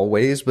in all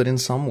ways, but in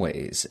some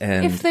ways.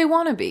 And if they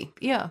want to be.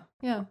 Yeah.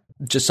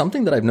 Just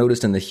something that I've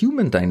noticed in the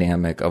human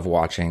dynamic of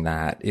watching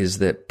that is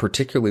that,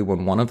 particularly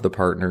when one of the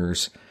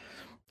partners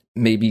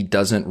maybe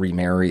doesn't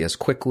remarry as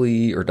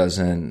quickly, or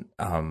doesn't,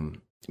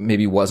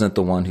 maybe wasn't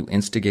the one who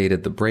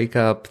instigated the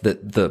breakup,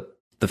 that the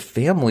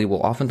family will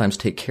oftentimes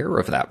take care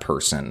of that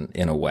person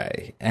in a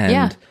way.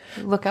 And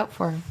look out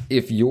for him.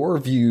 If you're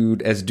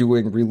viewed as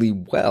doing really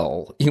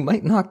well, you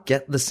might not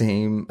get the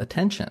same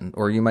attention,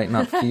 or you might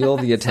not feel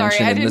the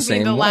attention in the same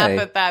way. Sorry, I didn't mean to laugh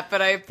at that,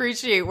 but I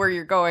appreciate where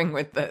you're going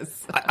with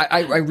this.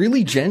 I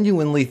really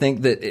genuinely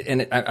think that,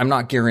 and I'm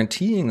not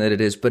guaranteeing that it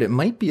is, but it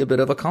might be a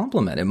bit of a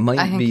compliment. It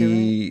might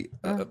be,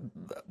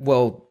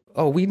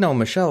 we know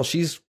Michelle,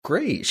 she's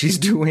great. She's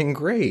doing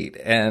great.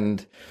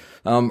 And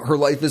her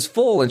life is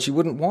full, and she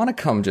wouldn't want to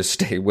come just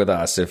stay with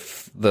us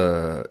if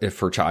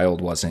her child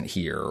wasn't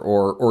here,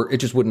 or it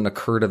just wouldn't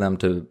occur to them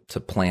to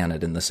plan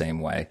it in the same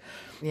way.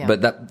 Yeah.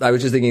 But I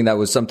was just thinking that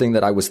was something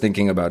that I was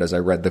thinking about as I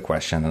read the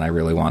question, and I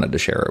really wanted to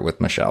share it with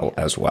Michelle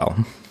as well.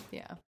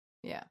 Yeah.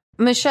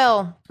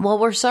 Michelle, well,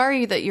 we're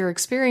sorry that you're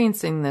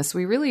experiencing this.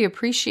 We really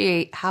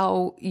appreciate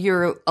how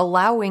you're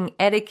allowing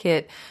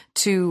etiquette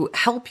to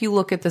help you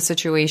look at the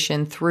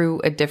situation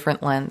through a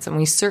different lens. And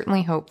we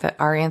certainly hope that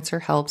our answer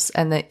helps,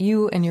 and that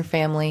you and your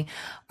family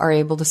are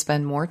able to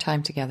spend more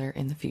time together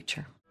in the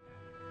future.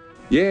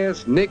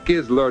 Yes, Nick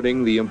is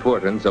learning the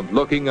importance of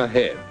looking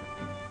ahead.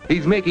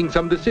 He's making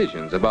some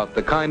decisions about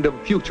the kind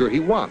of future he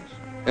wants,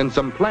 and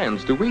some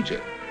plans to reach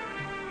it.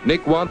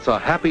 Nick wants a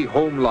happy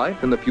home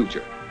life in the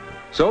future.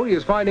 So he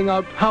is finding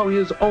out how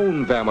his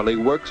own family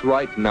works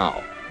right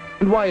now,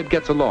 and why it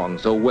gets along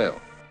so well.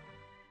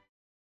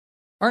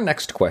 Our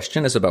next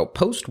question is about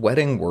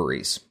post-wedding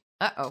worries.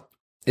 Uh-oh.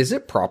 Is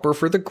it proper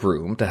for the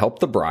groom to help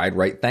the bride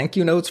write thank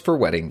you notes for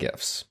wedding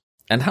gifts?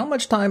 And how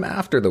much time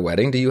after the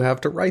wedding do you have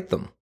to write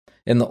them?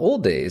 In the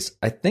old days,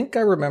 I think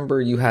I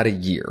remember you had a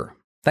year.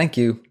 Thank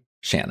you,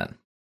 Shannon.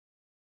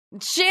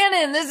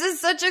 Shannon, this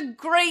is such a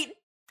great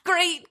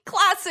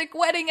classic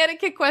wedding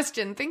etiquette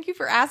question. Thank you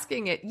for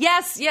asking it.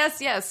 Yes.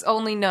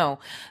 Only no.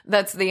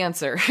 That's the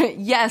answer.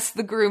 Yes,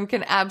 the groom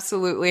can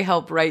absolutely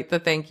help write the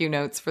thank you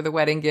notes for the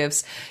wedding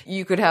gifts.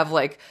 You could have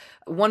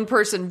one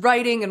person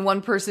writing and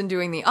one person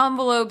doing the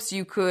envelopes.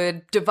 You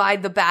could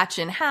divide the batch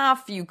in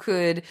half. You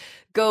could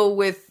go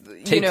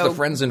with, take the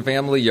friends and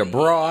family you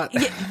brought.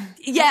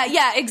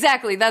 Yeah,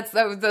 exactly. That's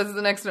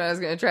the next one I was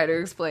going to try to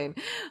explain.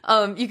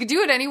 You could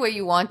do it any way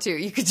you want to.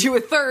 You could do a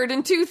third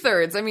and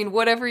 2/3. I mean,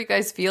 whatever you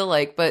guys feel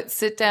like, but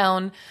sit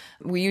down.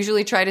 We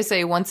usually try to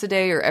say once a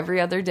day or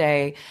every other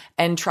day,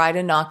 and try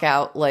to knock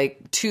out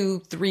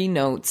 2-3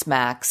 notes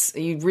max.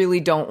 You really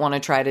don't want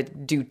to try to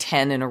do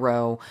 10 in a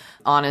row.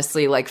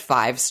 Honestly, 5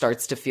 5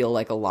 starts to feel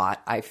like a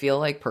lot, I feel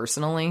like,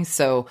 personally.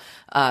 So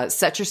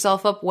set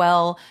yourself up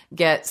well,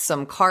 get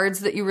some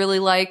cards that you really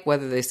like,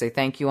 whether they say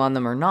thank you on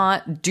them or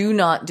not. Do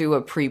not do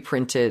a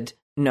pre-printed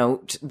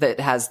note that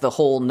has the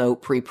whole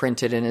note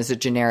pre-printed and is a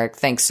generic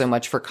thanks so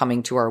much for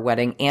coming to our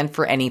wedding and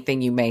for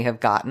anything you may have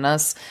gotten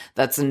us.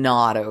 That's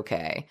not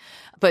okay.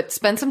 But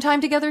spend some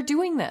time together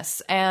doing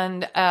this.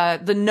 And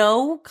the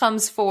no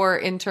comes for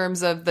in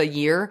terms of the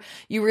year.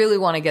 You really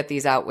want to get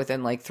these out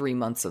within like 3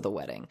 months of the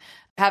wedding.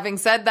 Having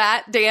said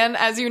that, Dan,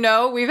 as you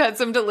know, we've had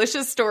some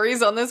delicious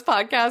stories on this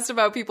podcast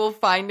about people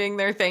finding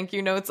their thank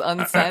you notes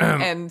unsent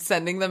and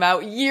sending them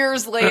out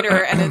years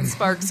later, and it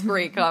sparks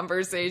great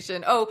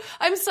conversation. Oh,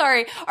 I'm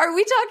sorry. Are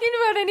we talking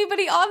about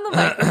anybody on the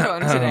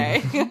microphone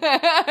today?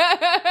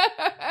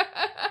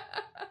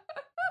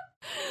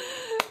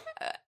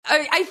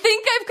 I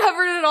think I've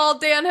covered it all.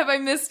 Dan, have I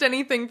missed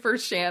anything for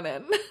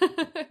Shannon?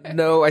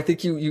 No, I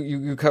think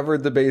you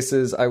covered the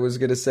bases. I was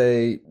going to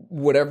say,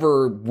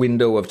 whatever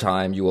window of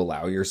time you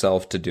allow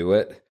yourself to do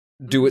it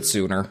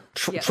sooner.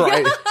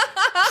 Try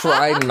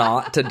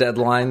not to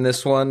deadline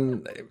this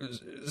one.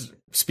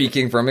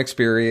 Speaking from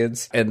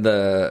experience, and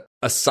the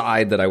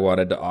aside that I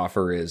wanted to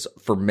offer is,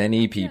 for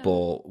many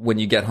people, when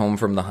you get home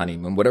from the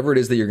honeymoon, whatever it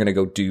is that you're going to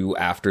go do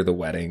after the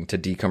wedding to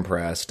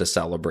decompress, to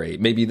celebrate,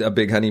 maybe a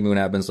big honeymoon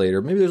happens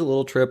later, maybe there's a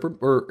little trip,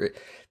 or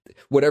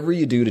whatever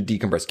you do to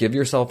decompress, give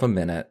yourself a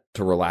minute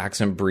to relax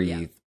and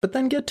breathe, but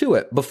then get to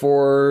it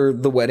before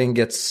the wedding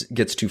gets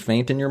too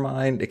faint in your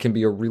mind. It can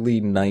be a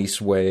really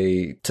nice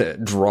way to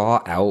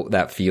draw out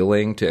that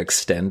feeling, to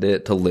extend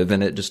it, to live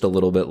in it just a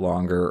little bit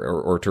longer,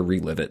 or to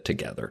relive it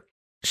together.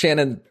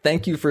 Shannon,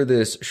 thank you for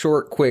this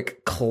short,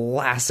 quick,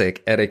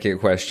 classic etiquette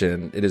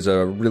question. It is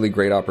a really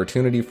great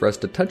opportunity for us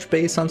to touch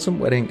base on some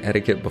wedding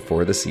etiquette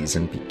before the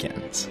season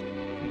begins.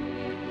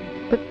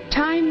 But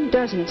time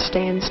doesn't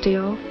stand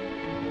still.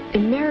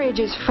 And marriage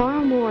is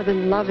far more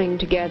than loving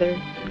together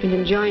and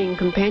enjoying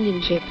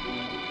companionship.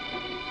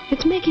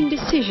 It's making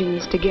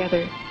decisions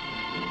together.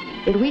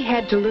 And we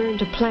had to learn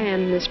to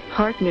plan as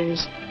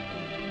partners.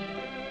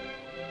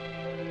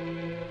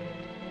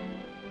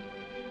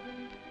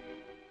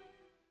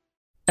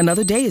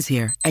 Another day is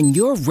here, and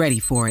you're ready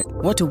for it.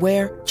 What to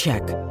wear?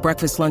 Check.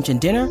 Breakfast, lunch,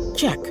 and dinner?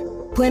 Check.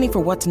 Planning for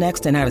what's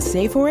next and how to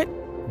save for it?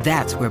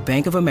 That's where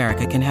Bank of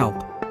America can help.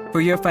 For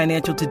your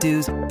financial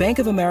to-dos, Bank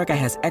of America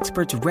has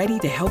experts ready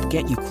to help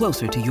get you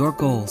closer to your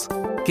goals.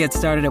 Get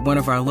started at one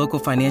of our local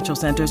financial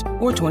centers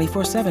or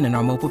 24/7 in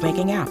our mobile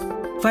banking app.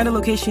 Find a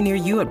location near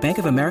you at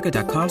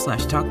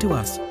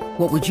bankofamerica.com/talktous.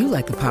 What would you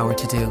like the power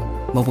to do?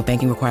 Mobile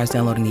banking requires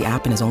downloading the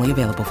app and is only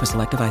available for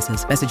select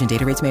devices. Message and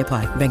data rates may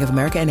apply. Bank of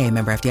America NA,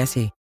 member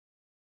FDIC.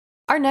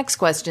 Our next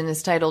question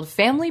is titled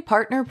Family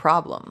Partner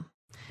Problem.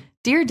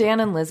 Dear Dan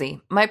and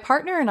Lizzie, my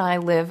partner and I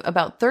live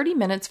about 30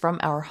 minutes from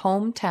our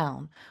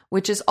hometown,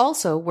 which is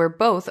also where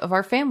both of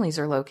our families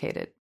are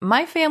located.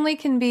 My family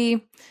can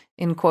be,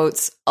 in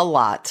quotes, a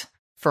lot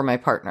for my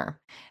partner,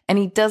 and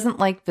he doesn't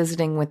like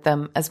visiting with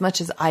them as much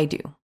as I do.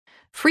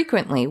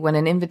 Frequently, when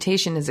an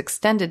invitation is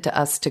extended to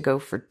us to go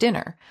for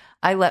dinner,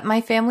 I let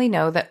my family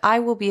know that I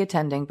will be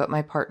attending, but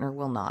my partner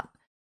will not.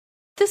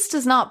 This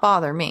does not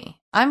bother me.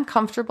 I'm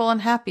comfortable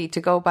and happy to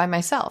go by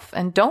myself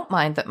and don't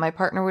mind that my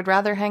partner would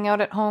rather hang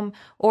out at home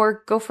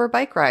or go for a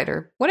bike ride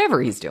or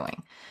whatever he's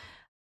doing.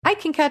 I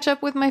can catch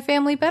up with my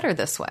family better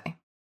this way.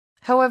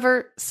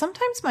 However,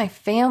 sometimes my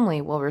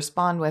family will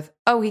respond with,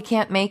 "Oh, he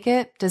can't make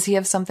it? Does he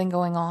have something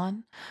going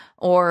on?"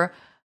 Or,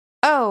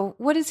 "Oh,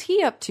 what is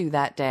he up to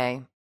that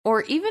day?"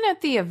 Or even at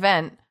the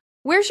event,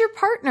 "Where's your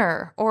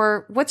partner?"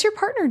 Or, "What's your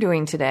partner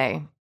doing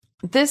today?"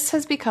 This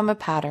has become a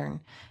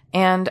pattern,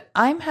 and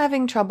I'm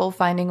having trouble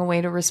finding a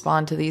way to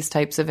respond to these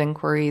types of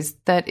inquiries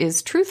that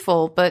is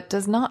truthful but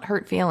does not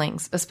hurt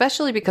feelings,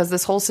 especially because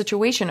this whole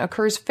situation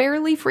occurs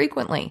fairly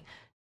frequently,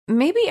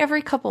 maybe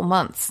every couple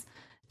months.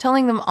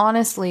 Telling them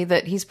honestly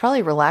that he's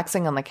probably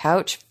relaxing on the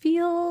couch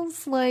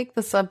feels like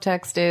the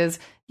subtext is,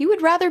 you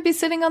would rather be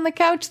sitting on the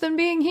couch than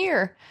being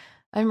here.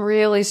 I'm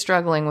really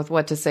struggling with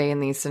what to say in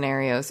these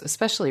scenarios,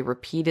 especially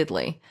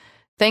repeatedly.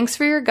 Thanks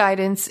for your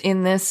guidance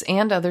in this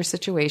and other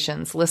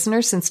situations.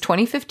 Listener since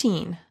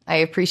 2015. I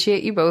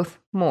appreciate you both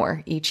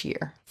more each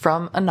year.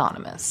 From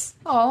Anonymous.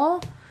 Aw.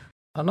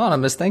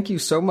 Anonymous, thank you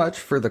so much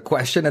for the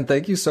question, and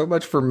thank you so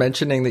much for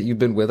mentioning that you've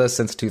been with us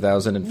since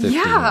 2015.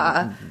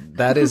 Yeah.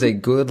 That is a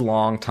good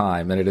long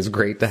time, and it is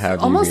great to have you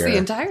here. Almost the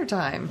entire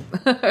time.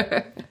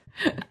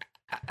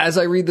 As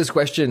I read this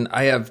question,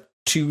 I have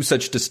two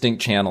such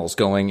distinct channels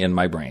going in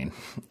my brain.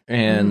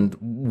 And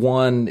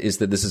one is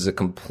that this is a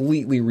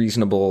completely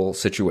reasonable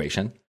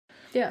situation.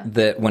 Yeah.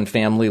 That when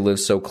family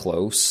lives so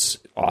close,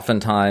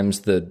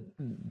 oftentimes the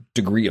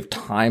degree of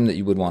time that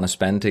you would want to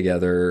spend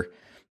together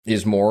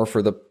is more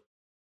for the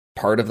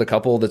part of the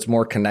couple that's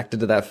more connected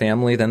to that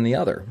family than the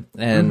other.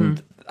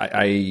 And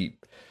I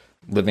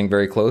living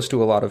very close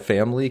to a lot of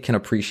family, can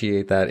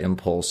appreciate that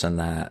impulse and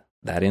that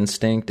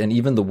instinct, and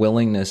even the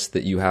willingness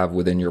that you have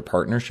within your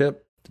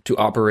partnership to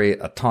operate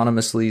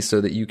autonomously so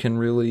that you can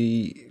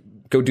really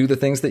go do the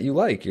things that you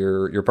like.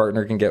 Your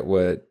partner can get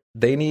what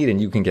they need and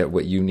you can get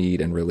what you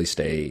need and really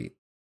stay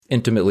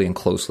intimately and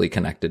closely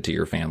connected to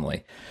your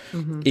family.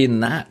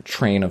 In that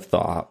train of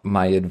thought,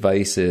 my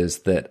advice is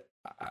that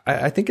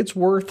I think it's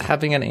worth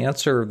having an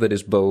answer that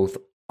is both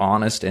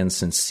honest and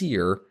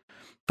sincere,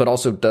 but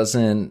also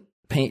doesn't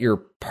paint your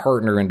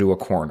partner into a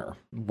corner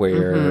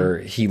where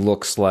he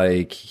looks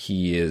like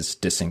he is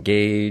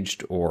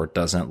disengaged or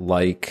doesn't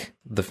like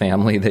the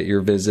family that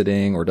you're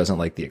visiting or doesn't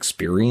like the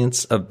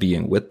experience of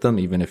being with them,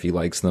 even if he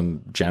likes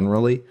them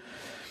generally.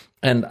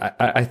 And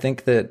I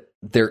think that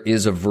there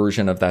is a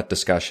version of that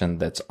discussion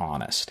that's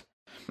honest.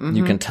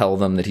 You can tell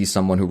them that he's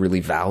someone who really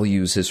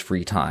values his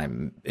free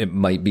time. It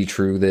might be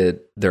true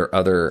that there are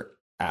other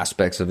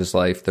aspects of his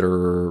life that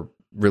are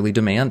really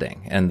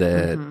demanding, and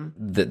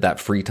that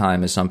free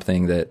time is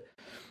something that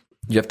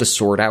you have to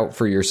sort out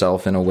for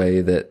yourself in a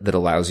way that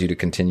allows you to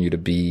continue to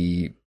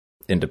be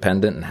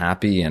independent and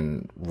happy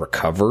and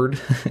recovered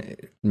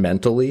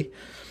mentally.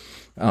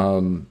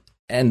 And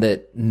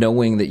that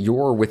knowing that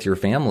you're with your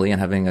family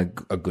and having a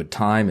good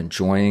time,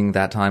 enjoying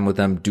that time with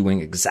them, doing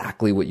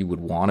exactly what you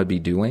would want to be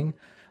doing,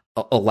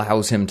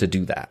 allows him to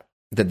do that.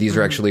 That these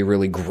are actually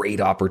really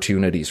great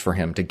opportunities for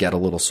him to get a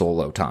little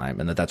solo time,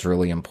 and that's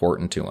really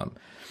important to him.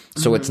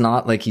 So it's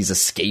not like he's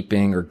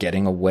escaping or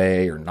getting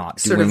away or not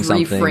doing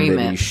something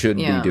that he should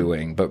be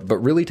doing, but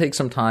really take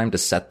some time to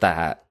set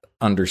that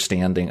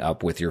understanding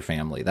up with your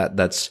family.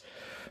 That's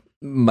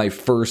my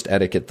first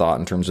etiquette thought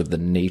in terms of the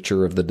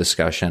nature of the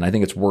discussion. I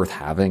think it's worth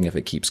having if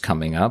it keeps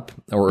coming up,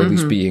 or at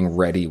least being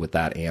ready with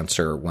that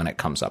answer when it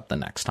comes up the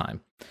next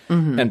time.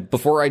 And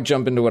before I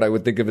jump into what I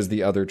would think of as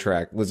the other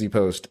track, Lizzie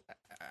Post,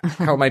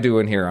 how am I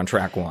doing here on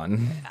track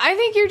 1? I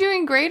think you're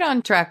doing great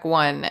on track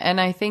 1. And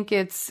I think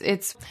it's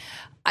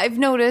I've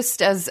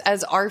noticed as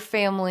our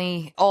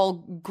family all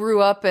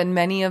grew up and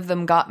many of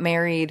them got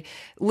married,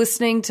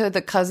 listening to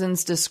the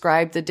cousins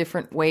describe the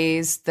different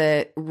ways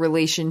that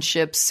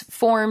relationships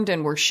formed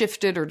and were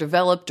shifted or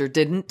developed or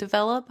didn't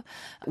develop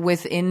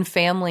within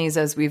families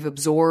as we've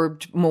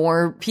absorbed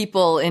more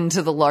people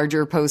into the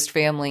larger Post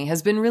family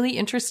has been really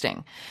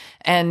interesting.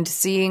 And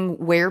seeing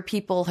where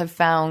people have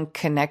found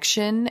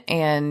connection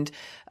and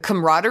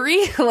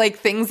camaraderie, like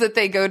things that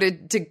they go to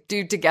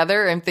do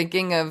together. I'm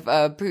thinking of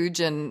Pooj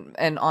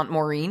and Aunt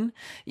Maureen,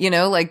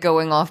 like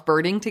going off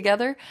birding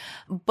together,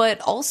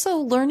 but also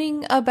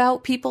learning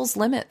about people's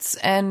limits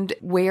and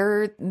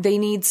where they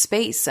need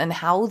space and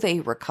how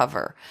they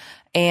recover.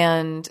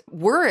 And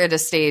we're at a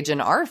stage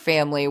in our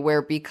family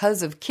where,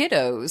 because of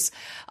kiddos,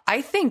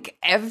 I think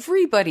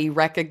everybody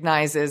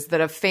recognizes that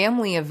a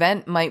family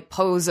event might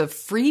pose a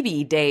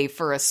freebie day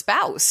for a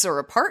spouse or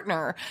a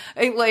partner,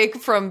 like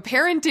from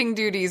parenting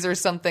duties or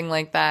something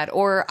like that.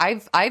 Or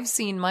I've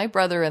seen my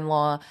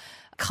brother-in-law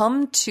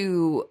come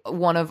to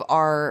one of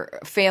our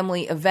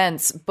family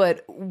events,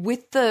 but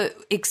with the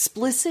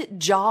explicit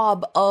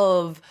job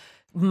of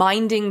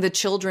minding the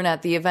children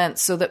at the event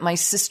so that my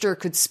sister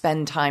could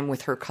spend time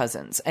with her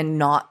cousins and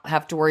not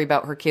have to worry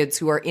about her kids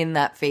who are in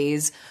that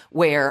phase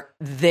where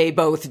they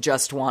both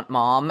just want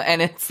mom.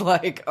 And it's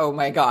like, oh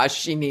my gosh,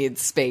 she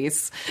needs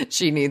space.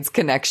 She needs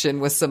connection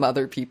with some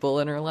other people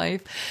in her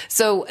life.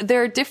 So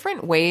there are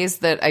different ways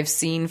that I've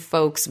seen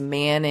folks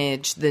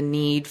manage the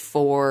need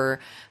for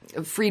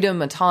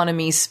freedom,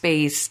 autonomy,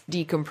 space,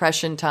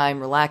 decompression time,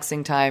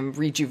 relaxing time,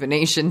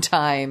 rejuvenation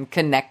time,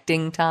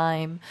 connecting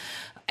time.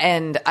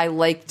 And I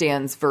like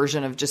Dan's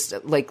version of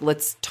just like,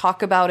 let's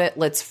talk about it.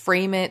 Let's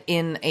frame it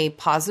in a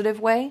positive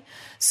way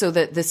so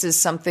that this is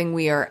something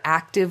we are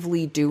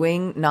actively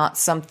doing, not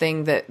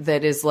something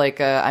that is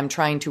like I'm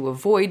trying to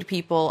avoid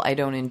people. I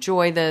don't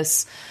enjoy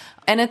this.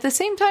 And at the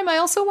same time, I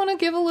also want to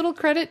give a little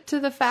credit to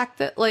the fact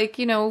that,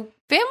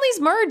 families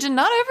merge and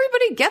not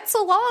everybody gets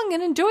along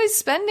and enjoys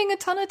spending a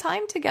ton of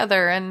time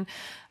together. And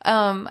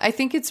I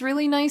think it's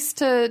really nice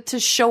to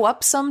show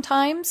up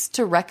sometimes,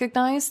 to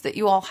recognize that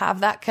you all have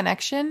that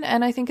connection.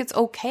 And I think it's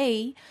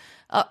okay.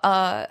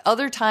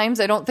 Other times,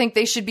 I don't think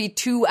they should be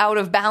too out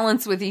of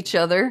balance with each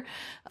other,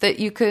 that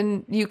you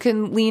can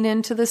lean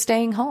into the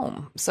staying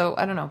home. So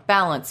I don't know.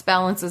 Balance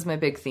is my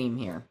big theme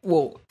here.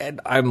 Well,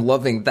 and I'm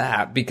loving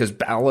that because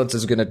balance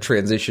is going to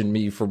transition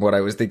me from what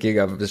I was thinking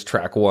of as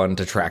track 1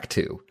 to track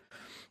 2.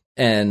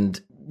 And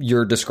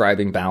you're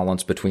describing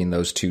balance between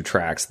those two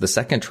tracks. The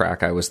second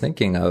track I was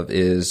thinking of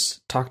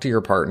is talk to your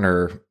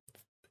partner,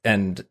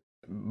 and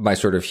my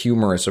sort of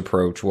humorous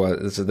approach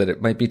was that it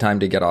might be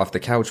time to get off the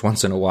couch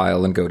once in a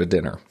while and go to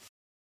dinner.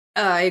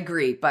 I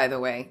agree, by the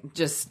way.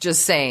 Just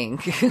saying.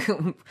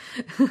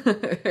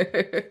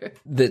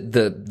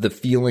 The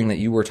feeling that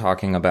you were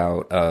talking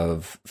about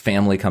of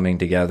family coming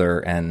together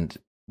and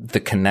the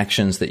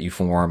connections that you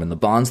form and the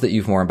bonds that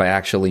you form by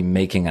actually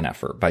making an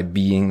effort, by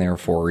being there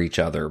for each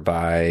other,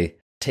 by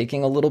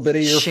taking a little bit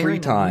of your free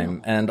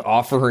time and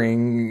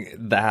offering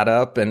that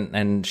up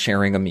and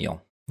sharing a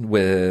meal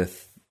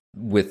with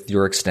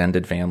your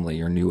extended family,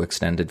 your new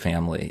extended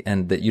family,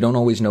 and that you don't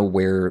always know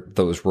where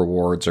those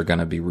rewards are going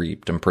to be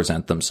reaped and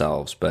present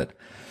themselves. But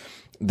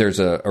there's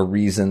a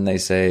reason they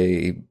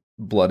say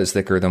blood is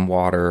thicker than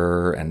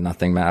water and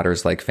nothing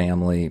matters like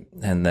family,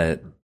 and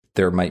that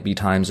there might be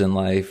times in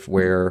life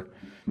where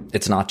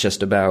it's not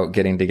just about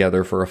getting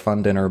together for a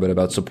fun dinner, but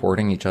about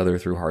supporting each other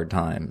through hard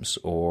times,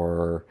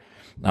 or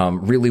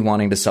really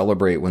wanting to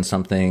celebrate when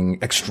something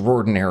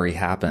extraordinary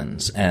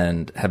happens,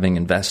 and having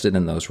invested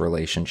in those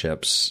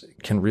relationships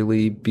can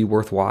really be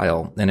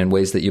worthwhile and in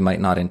ways that you might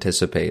not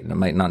anticipate. And it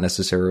might not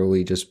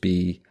necessarily just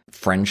be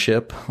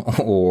friendship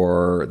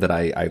or that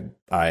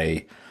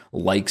I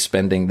like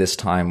spending this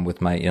time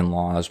with my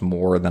in-laws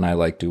more than I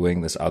like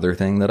doing this other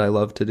thing that I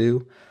love to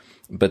do.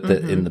 But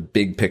that in the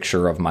big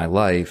picture of my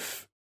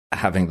life,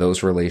 having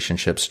those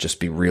relationships just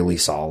be really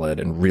solid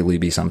and really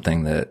be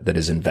something that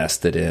is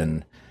invested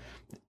in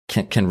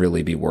can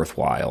really be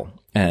worthwhile.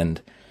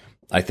 And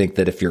I think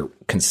that if you're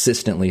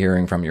consistently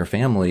hearing from your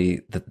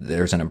family that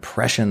there's an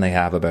impression they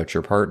have about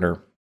your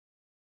partner,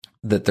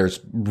 that there's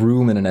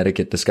room in an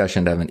etiquette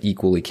discussion to have an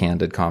equally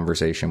candid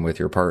conversation with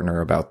your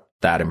partner about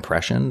that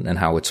impression and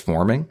how it's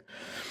forming.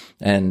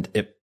 And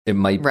it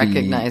might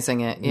recognizing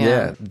be,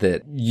 it.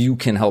 that you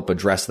can help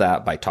address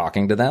that by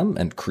talking to them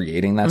and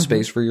creating that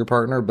space for your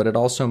partner. But it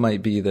also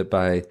might be that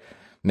by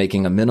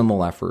making a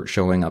minimal effort,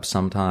 showing up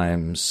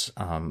sometimes,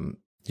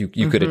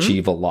 you could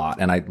achieve a lot.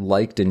 And I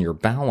liked in your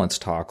balance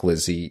talk,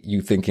 Lizzie,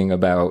 you thinking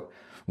about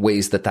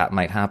ways that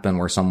might happen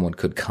where someone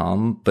could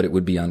come, but it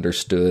would be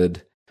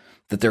understood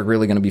that they're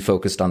really going to be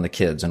focused on the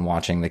kids and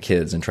watching the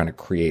kids and trying to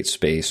create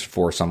space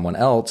for someone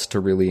else to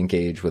really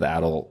engage with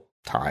adult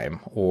time.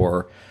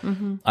 Or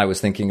I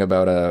was thinking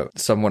about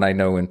someone I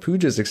know in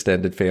Pooja's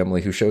extended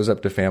family who shows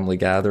up to family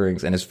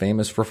gatherings and is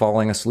famous for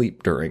falling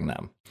asleep during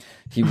them.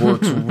 He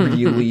works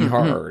really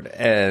hard,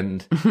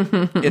 and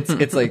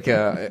it's like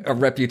a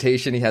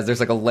reputation he has. There's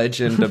like a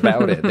legend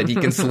about it that he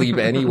can sleep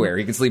anywhere.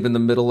 He can sleep in the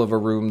middle of a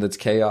room that's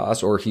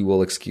chaos, or he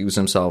will excuse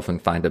himself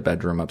and find a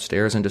bedroom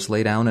upstairs and just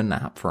lay down and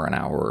nap for an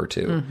hour or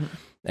two.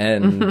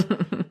 And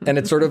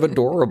it's sort of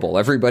adorable.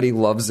 Everybody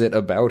loves it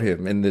about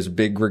him in this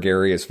big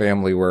gregarious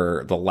family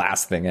where the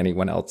last thing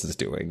anyone else is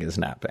doing is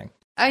napping.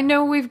 I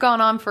know we've gone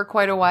on for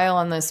quite a while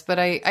on this, but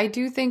I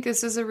do think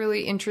this is a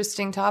really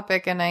interesting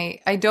topic, and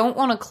I don't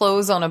want to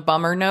close on a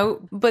bummer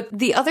note. But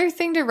the other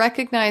thing to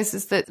recognize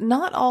is that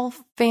not all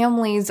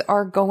families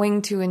are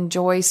going to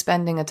enjoy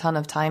spending a ton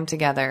of time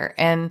together.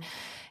 And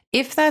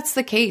if that's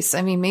the case,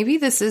 I mean, maybe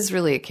this is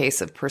really a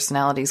case of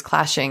personalities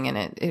clashing,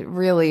 and it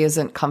really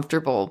isn't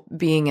comfortable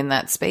being in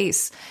that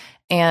space.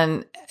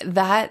 And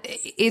that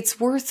it's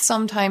worth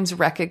sometimes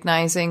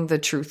recognizing the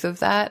truth of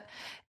that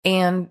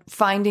and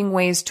finding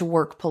ways to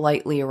work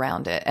politely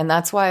around it. And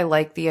that's why I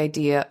like the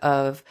idea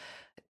of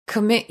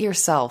commit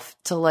yourself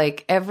to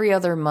like every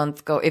other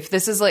month go. If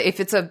it's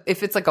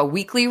like a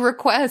weekly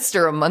request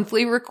or a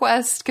monthly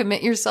request,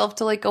 commit yourself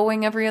to like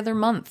going every other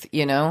month,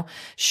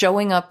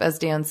 showing up, as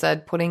Dan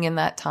said, putting in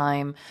that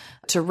time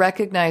to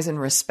recognize and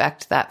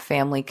respect that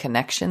family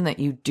connection that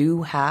you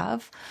do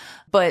have.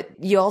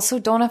 But you also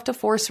don't have to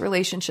force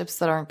relationships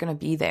that aren't going to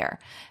be there.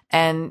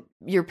 And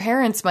your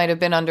parents might have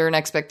been under an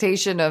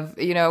expectation of,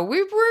 we're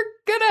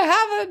going to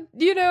have a,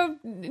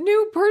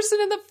 new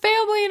person in the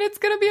family and it's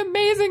going to be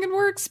amazing and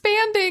we're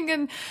expanding.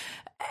 And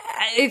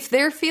if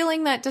they're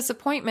feeling that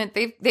disappointment,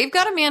 they've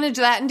got to manage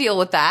that and deal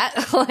with that.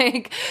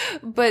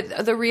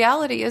 But the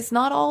reality is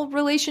not all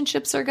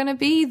relationships are going to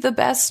be the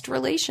best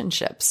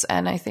relationships.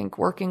 And I think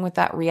working with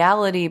that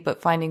reality,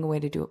 but finding a way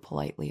to do it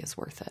politely is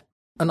worth it.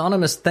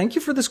 Anonymous, thank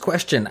you for this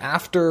question.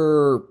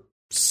 After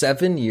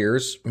 7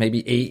 years,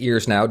 maybe 8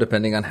 years now,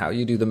 depending on how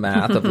you do the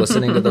math of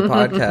listening to the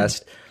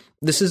podcast,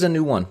 this is a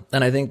new one.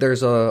 And I think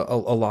there's a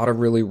lot of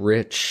really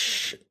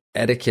rich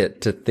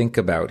etiquette to think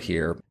about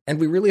here. And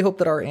we really hope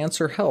that our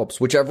answer helps,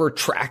 whichever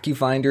track you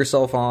find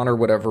yourself on or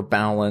whatever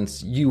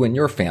balance you and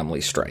your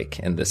family strike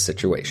in this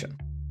situation.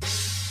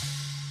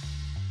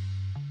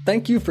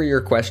 Thank you for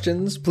your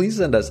questions. Please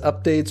send us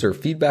updates or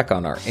feedback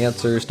on our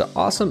answers to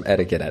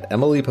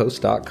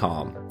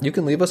awesomeetiquette@emilypost.com. You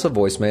can leave us a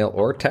voicemail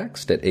or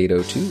text at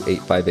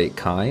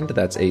 802-858-KIND.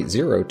 That's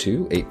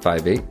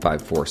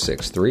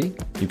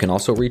 802-858-5463. You can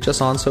also reach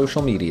us on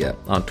social media.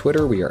 On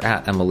Twitter, we are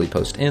at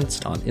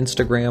EmilyPostInst. On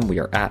Instagram, we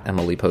are at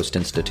Emily Post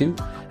Institute.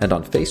 And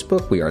on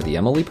Facebook, we are the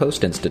Emily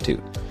Post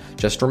Institute.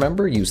 Just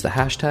remember, use the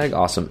hashtag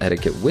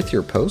 #AwesomeEtiquette with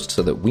your post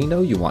so that we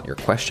know you want your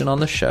question on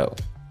the show.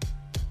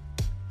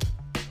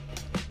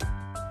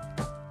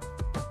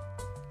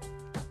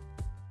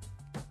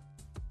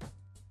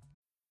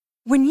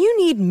 When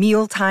you need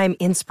mealtime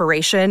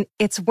inspiration,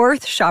 it's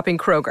worth shopping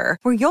Kroger,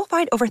 where you'll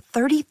find over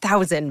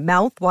 30,000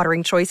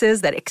 mouth-watering choices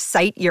that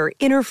excite your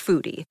inner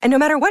foodie. And no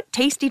matter what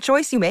tasty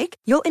choice you make,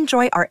 you'll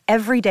enjoy our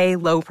everyday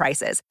low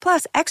prices,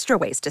 plus extra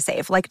ways to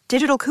save, like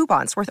digital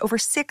coupons worth over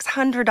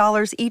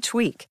 $600 each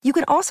week. You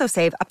can also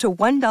save up to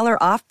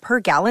 $1 off per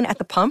gallon at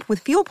the pump with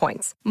fuel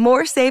points.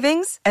 More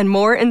savings and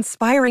more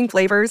inspiring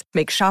flavors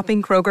make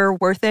shopping Kroger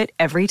worth it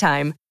every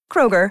time.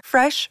 Kroger,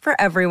 fresh for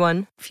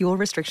everyone. Fuel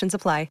restrictions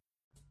apply.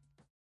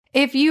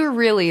 If you're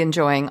really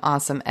enjoying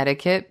Awesome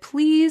Etiquette,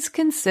 please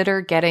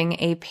consider getting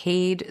a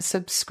paid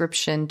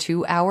subscription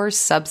to our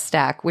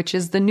Substack, which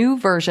is the new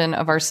version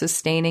of our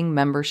sustaining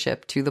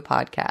membership to the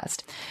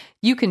podcast.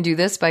 You can do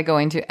this by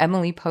going to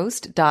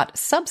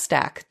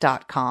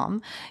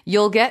emilypost.substack.com.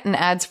 You'll get an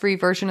ads-free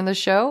version of the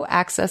show,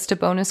 access to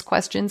bonus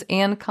questions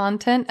and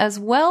content, as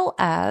well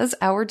as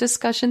our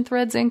discussion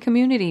threads and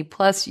community.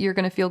 Plus, you're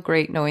going to feel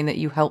great knowing that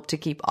you help to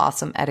keep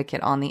Awesome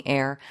Etiquette on the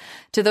air.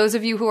 To those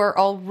of you who are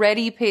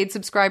already paid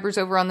subscribers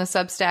over on the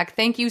Substack,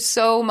 thank you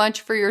so much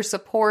for your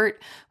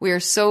support. We are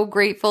so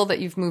grateful that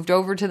you've moved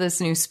over to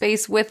this new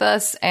space with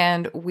us,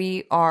 and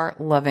we are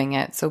loving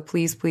it. So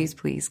please, please,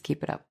 please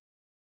keep it up.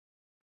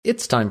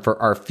 It's time for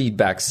our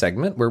feedback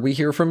segment where we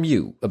hear from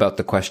you about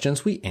the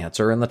questions we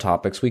answer and the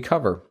topics we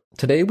cover.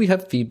 Today we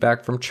have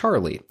feedback from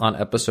Charlie on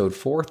episode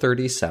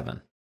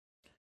 437.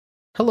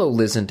 Hello,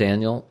 Liz and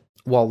Daniel.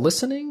 While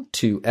listening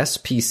to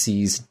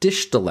SPC's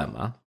Dish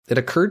Dilemma, it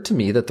occurred to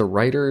me that the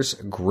writer's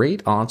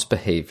great aunt's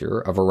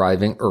behavior of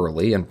arriving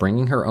early and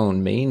bringing her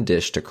own main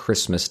dish to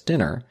Christmas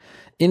dinner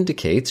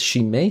indicates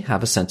she may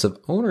have a sense of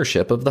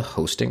ownership of the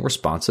hosting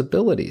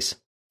responsibilities.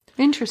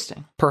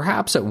 Interesting.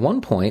 Perhaps at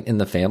one point in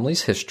the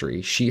family's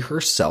history, she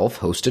herself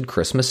hosted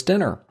Christmas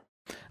dinner.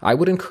 I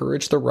would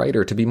encourage the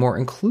writer to be more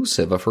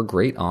inclusive of her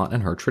great aunt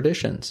and her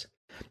traditions.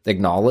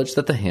 Acknowledge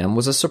that the ham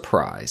was a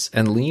surprise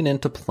and lean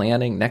into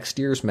planning next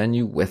year's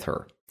menu with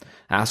her.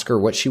 Ask her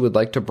what she would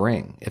like to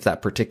bring, if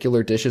that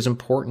particular dish is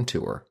important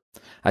to her.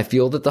 I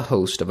feel that the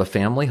host of a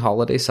family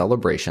holiday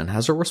celebration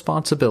has a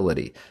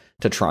responsibility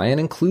to try and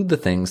include the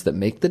things that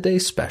make the day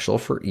special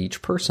for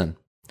each person.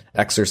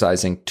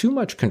 Exercising too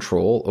much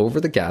control over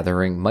the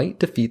gathering might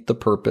defeat the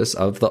purpose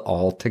of the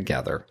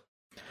all-together.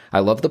 I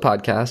love the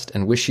podcast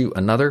and wish you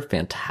another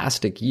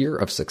fantastic year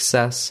of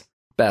success.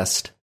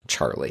 Best,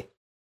 Charlie.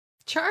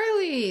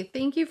 Charlie,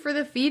 thank you for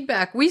the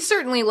feedback. We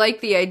certainly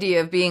like the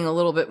idea of being a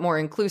little bit more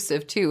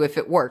inclusive too, if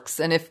it works,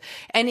 and if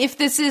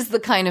this is the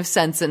kind of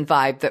sense and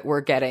vibe that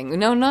we're getting.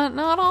 No,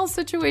 not all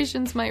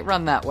situations might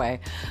run that way,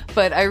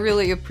 but I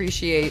really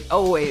appreciate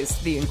always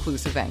the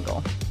inclusive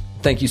angle.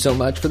 Thank you so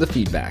much for the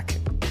feedback.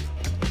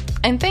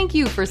 And thank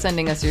you for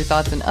sending us your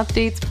thoughts and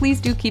updates. Please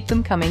do keep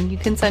them coming. You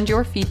can send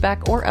your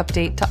feedback or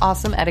update to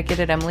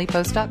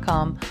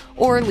awesomeetiquette@emilypost.com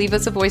or leave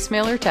us a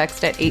voicemail or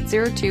text at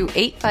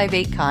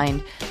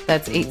 802-858-KIND.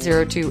 That's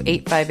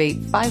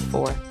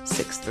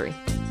 802-858-5463.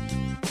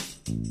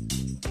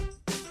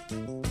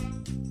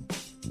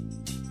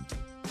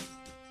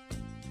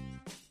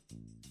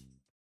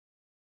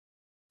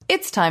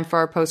 It's time for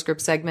our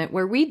postscript segment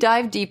where we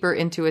dive deeper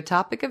into a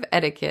topic of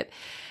etiquette.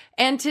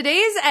 And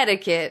today's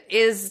etiquette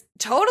is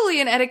totally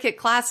an etiquette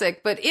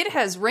classic, but it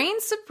has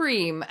reigned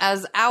supreme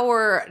as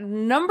our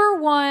number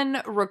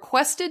one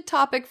requested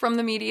topic from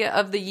the media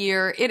of the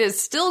year. It is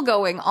still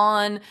going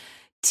on.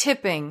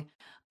 Tipping.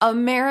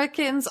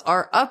 Americans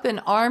are up in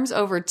arms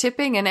over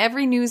tipping, and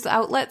every news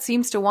outlet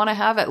seems to want to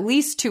have at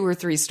least 2 or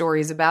 3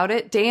 stories about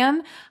it.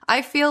 Dan,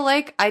 I feel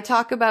like I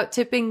talk about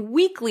tipping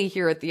weekly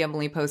here at the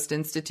Emily Post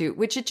Institute,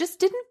 which it just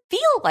didn't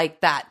feel like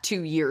that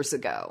 2 years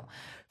ago.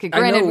 Okay,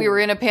 granted, we were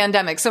in a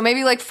pandemic, so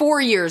maybe like 4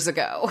 years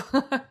ago.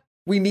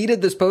 We needed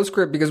this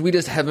postscript because we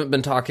just haven't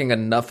been talking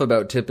enough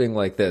about tipping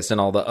like this in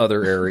all the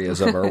other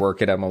areas of our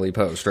work at Emily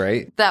Post,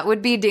 right? That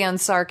would be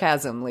Dan's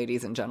sarcasm,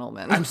 ladies and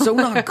gentlemen. I'm so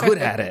not good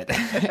at it.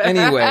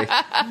 Anyway.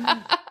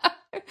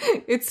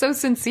 It's so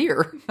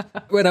sincere.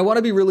 And I want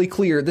to be really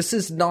clear. This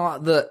is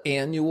not the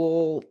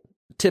annual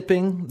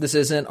tipping. This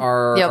isn't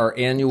our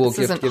annual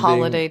gift giving,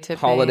 holiday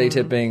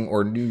tipping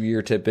or New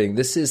Year tipping.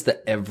 This is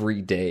the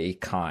everyday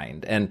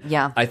kind. And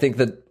I think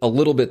that a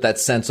little bit that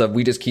sense of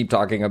we just keep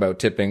talking about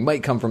tipping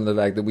might come from the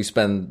fact that we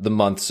spend the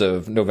months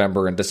of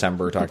November and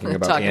December talking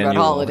about annual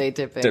holiday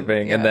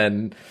tipping. Yeah. And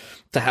then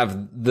to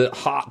have the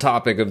hot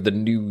topic of the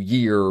New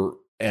Year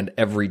and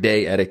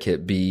everyday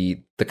etiquette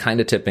be the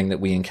kind of tipping that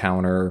we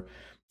encounter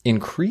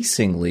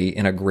increasingly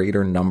in a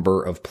greater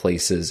number of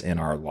places in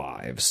our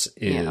lives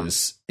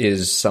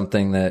is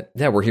something that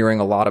we're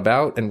hearing a lot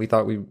about, and we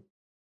thought we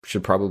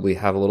should probably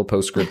have a little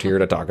postscript here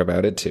to talk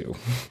about it too.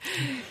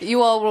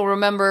 You all will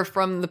remember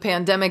from the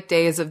pandemic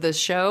days of this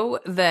show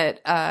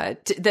that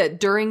that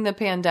during the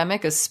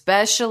pandemic,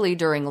 especially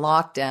during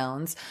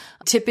lockdowns,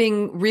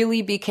 tipping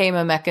really became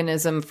a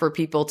mechanism for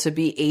people to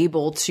be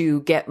able to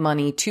get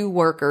money to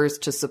workers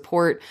to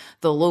support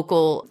the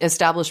local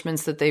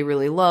establishments that they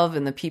really love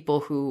and the people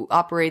who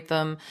operate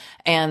them.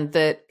 And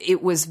that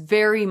it was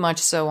very much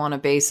so on a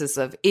basis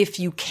of, if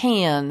you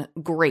can,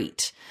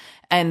 great.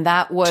 And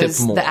that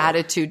was the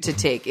attitude to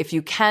take. If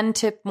you can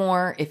tip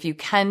more, if you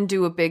can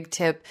do a big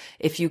tip,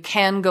 if you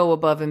can go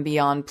above and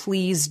beyond,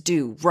 please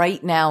do.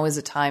 Right now is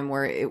a time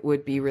where it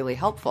would be really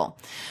helpful.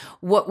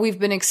 What we've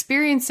been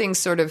experiencing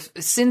sort of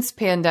since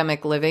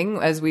pandemic living,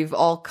 as we've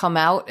all come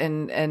out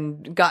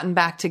and gotten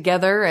back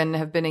together and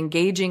have been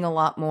engaging a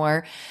lot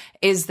more,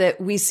 is that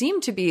we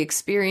seem to be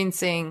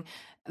experiencing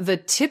the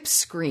tip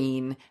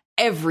screen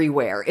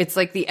everywhere. It's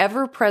like the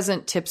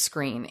ever-present tip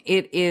screen.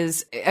 It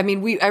is, I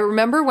mean, I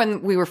remember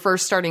when we were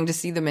first starting to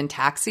see them in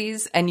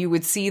taxis, and you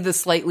would see the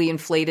slightly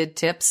inflated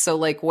tips. So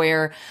like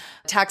where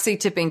taxi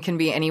tipping can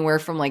be anywhere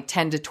from like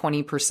 10 to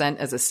 20%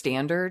 as a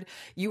standard.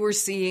 You were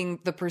seeing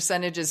the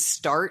percentages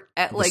start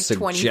at like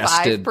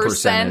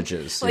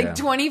 25%, like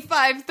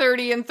 25,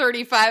 30, and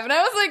 35. And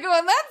I was like,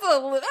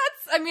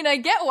 that's, I mean, I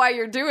get why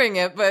you're doing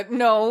it, but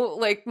no,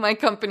 like my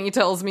company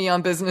tells me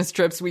on business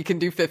trips, we can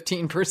do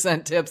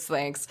 15% tips.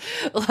 Thanks.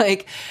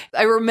 Like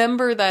I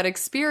remember that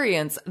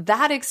experience.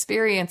 That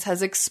experience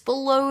has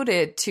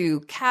exploded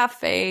to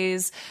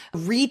cafes,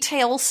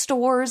 retail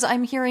stores.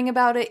 I'm hearing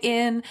about it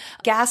in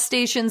gas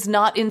stations,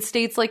 not in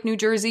states like New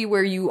Jersey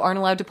where you aren't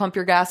allowed to pump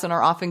your gas and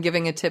are often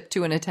giving a tip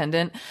to an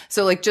attendant.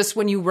 So like just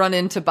when you run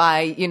in to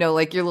buy, you know,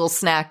 like your little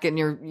snack and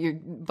your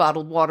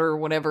bottled water or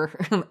whatever,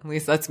 at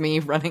least that's me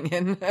running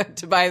in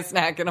to buy a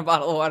snack and a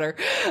bottle of water,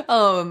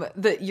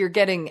 that you're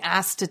getting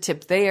asked to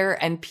tip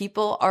there, and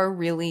people are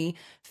really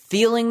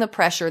feeling the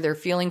pressure. They're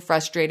feeling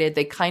frustrated.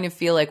 They kind of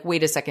feel like,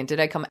 wait a second, did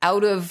I come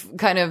out of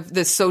kind of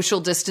the social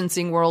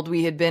distancing world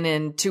we had been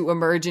in to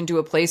emerge into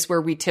a place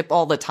where we tip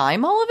all the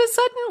time all of a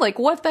sudden? Like,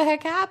 what the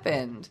heck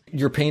happened?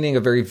 You're painting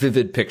a very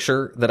vivid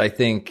picture that I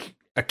think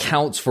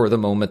accounts for the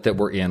moment that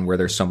we're in, where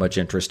there's so much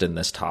interest in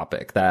this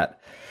topic. That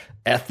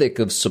ethic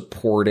of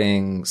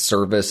supporting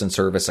service and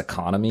service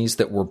economies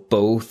that were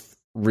both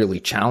really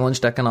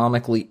challenged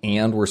economically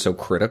and were so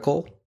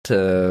critical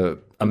to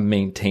a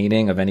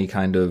maintaining of any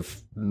kind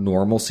of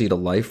normalcy to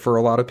life for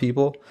a lot of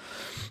people,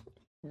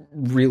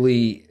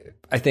 really,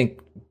 I think,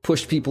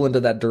 pushed people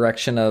into that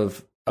direction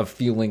of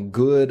feeling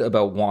good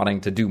about wanting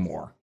to do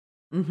more,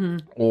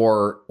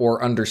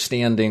 or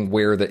understanding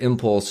where the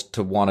impulse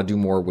to want to do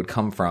more would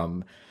come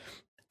from.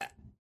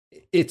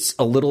 It's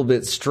a little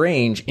bit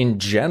strange in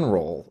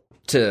general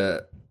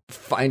to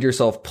find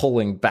yourself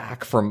pulling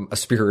back from a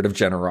spirit of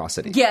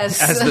generosity.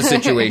 Yes. As the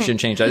situation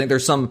changed. I think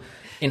there's some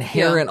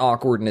inherent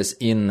awkwardness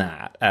in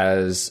that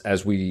as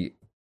we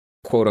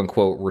quote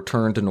unquote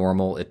return to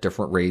normal at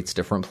different rates,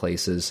 different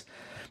places.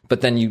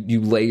 But then you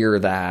layer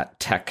that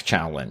tech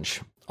challenge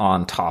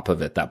on top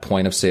of it, that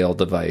point of sale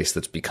device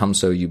that's become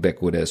so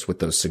ubiquitous with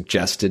those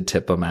suggested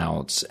tip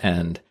amounts,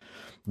 and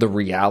the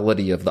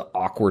reality of the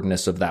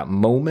awkwardness of that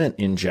moment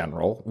in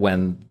general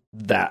when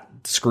that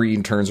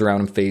screen turns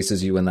around and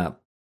faces you and that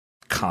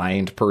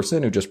kind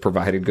person who just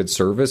provided good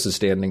service is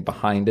standing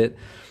behind it.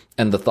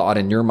 And the thought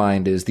in your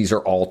mind is, these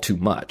are all too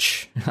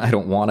much. I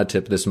don't want to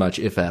tip this much,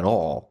 if at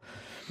all.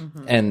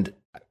 And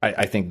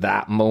I think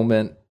that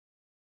moment,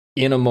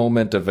 in a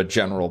moment of a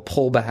general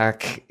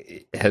pullback,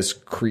 has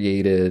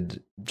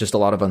created just a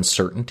lot of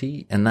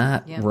uncertainty. And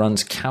that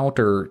runs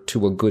counter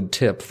to a good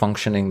tip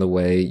functioning the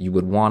way you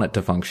would want it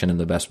to function in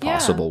the best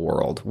possible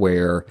world,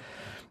 where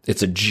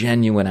it's a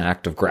genuine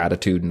act of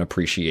gratitude and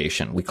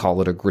appreciation. We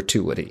call it a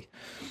gratuity.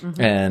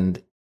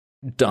 And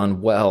done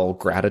well,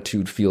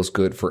 gratitude feels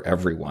good for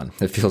everyone.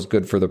 It feels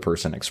good for the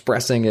person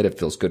expressing it. It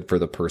feels good for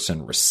the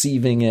person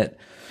receiving it.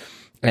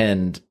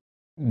 And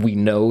we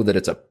know that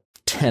it's a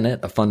tenet,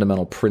 a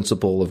fundamental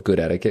principle of good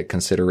etiquette: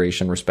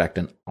 consideration, respect,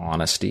 and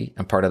honesty.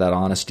 And part of that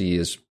honesty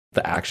is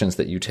the actions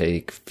that you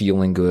take,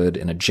 feeling good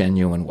in a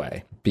genuine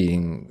way,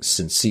 being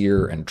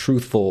sincere and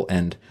truthful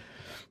and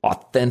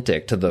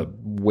authentic to the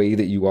way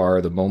that you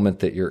are, the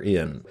moment that you're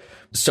in.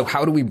 So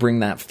how do we bring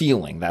that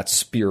feeling, that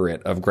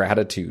spirit of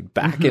gratitude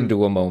back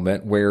into a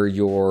moment where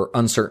you're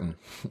uncertain,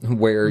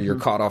 where you're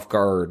caught off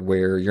guard,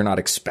 where you're not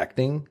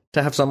expecting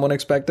to have someone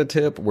expect a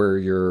tip, where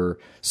you're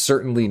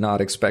certainly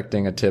not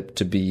expecting a tip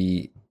to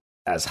be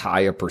as high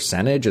a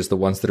percentage as the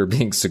ones that are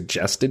being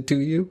suggested to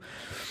you,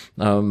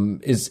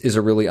 is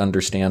a really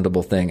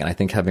understandable thing. And I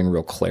think having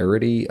real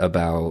clarity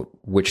about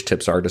which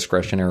tips are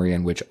discretionary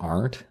and which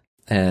aren't,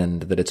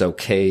 and that it's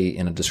okay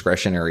in a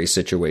discretionary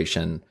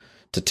situation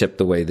to tip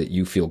the way that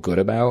you feel good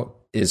about,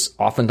 is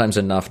oftentimes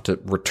enough to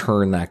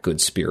return that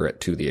good spirit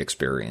to the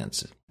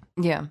experience.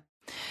 Yeah.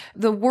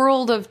 The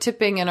world of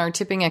tipping and our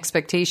tipping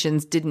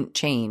expectations didn't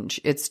change.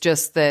 It's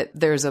just that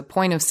there's a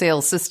point of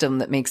sale system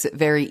that makes it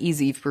very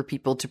easy for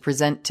people to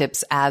present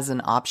tips as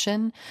an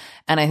option.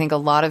 And I think a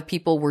lot of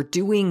people were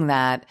doing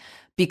that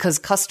because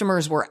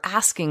customers were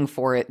asking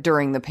for it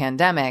during the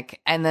pandemic,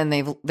 and then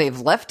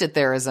they've left it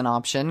there as an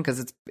option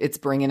because it's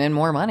bringing in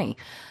more money.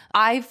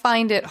 I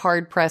find it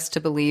hard pressed to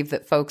believe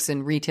that folks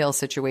in retail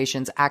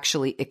situations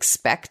actually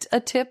expect a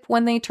tip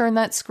when they turn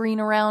that screen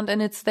around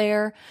and it's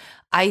there.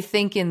 I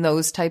think in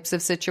those types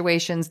of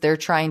situations, they're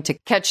trying to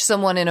catch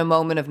someone in a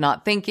moment of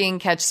not thinking,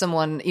 catch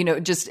someone,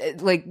 just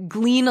like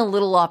glean a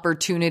little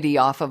opportunity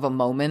off of a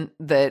moment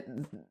that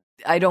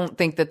I don't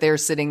think that they're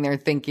sitting there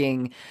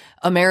thinking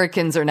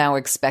Americans are now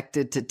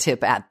expected to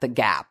tip at the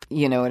Gap.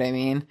 You know what I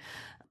mean?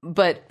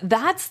 But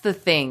that's the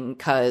thing,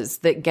 cuz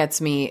that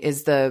gets me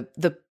is the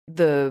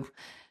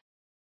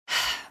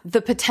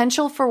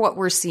potential for what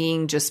we're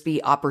seeing just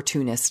be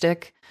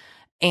opportunistic.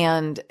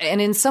 And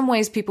in some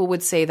ways, people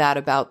would say that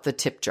about the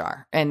tip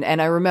jar. And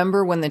I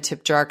remember when the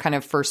tip jar kind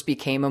of first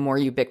became a more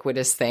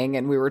ubiquitous thing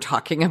and we were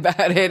talking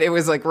about it. It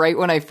was like right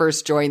when I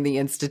first joined the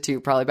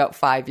Institute, probably about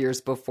 5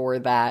 years before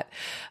that.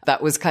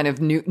 That was kind of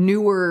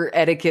newer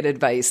etiquette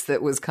advice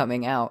that was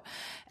coming out.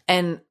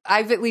 And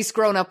I've at least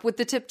grown up with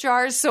the tip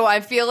jars, so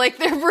I feel like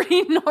they're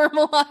pretty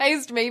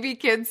normalized. Maybe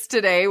kids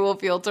today will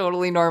feel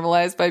totally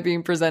normalized by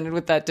being presented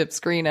with that tip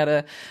screen at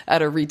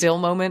a retail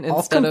moment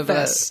instead of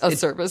a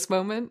service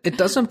moment. It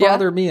doesn't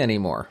bother me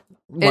anymore.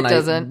 It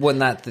doesn't. When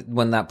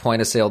that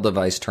point of sale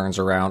device turns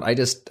around, I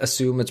just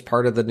assume it's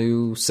part of the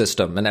new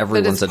system, and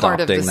everyone's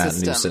adopting that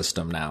new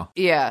system now.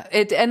 Yeah,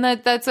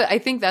 I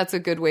think that's a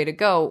good way to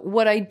go.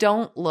 What I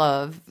don't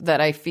love that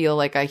I feel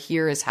like I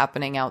hear is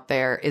happening out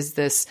there is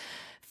this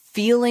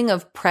feeling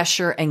of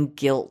pressure and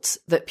guilt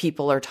that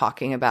people are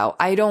talking about.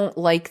 I don't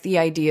like the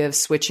idea of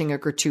switching a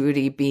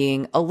gratuity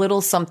being a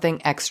little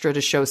something extra to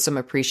show some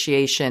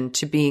appreciation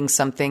to being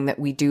something that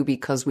we do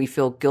because we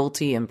feel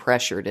guilty and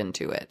pressured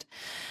into it.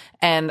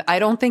 And I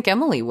don't think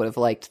Emily would have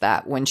liked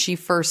that. When she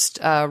first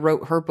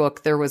wrote her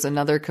book, there was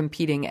another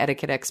competing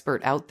etiquette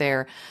expert out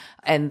there,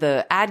 and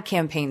the ad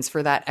campaigns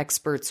for that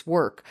expert's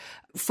work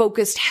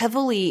focused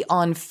heavily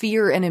on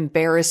fear and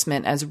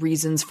embarrassment as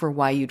reasons for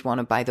why you'd want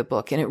to buy the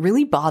book. And it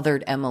really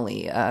bothered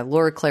Emily.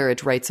 Laura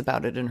Claridge writes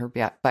about it in her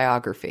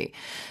biography,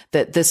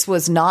 that this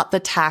was not the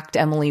tact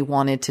Emily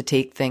wanted to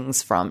take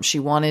things from. She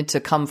wanted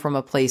to come from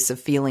a place of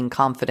feeling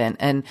confident.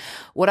 And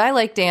what I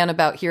like, Dan,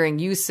 about hearing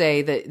you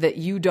say that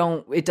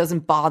it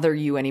doesn't bother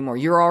you anymore,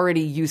 you're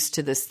already used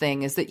to this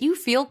thing, is that you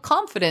feel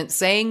confident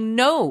saying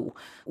no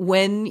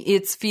when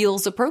it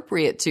feels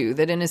appropriate to,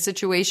 that in a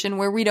situation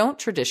where we don't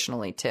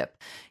traditionally tip,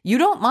 you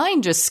don't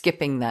mind just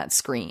skipping that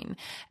screen.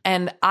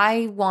 And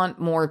I want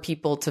more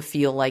people to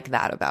feel like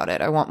that about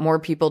it. I want more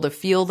people to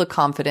feel the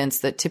confidence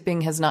that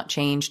tipping has not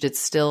changed. It's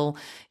still,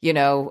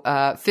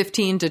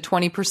 15 to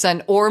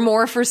 20% or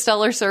more for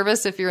stellar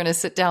service if you're in a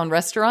sit-down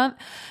restaurant,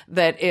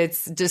 that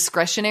it's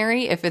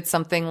discretionary if it's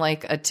something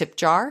like a tip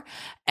jar.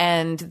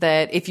 And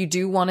that if you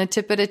do want to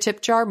tip at a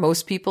tip jar,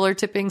 most people are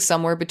tipping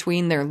somewhere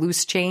between their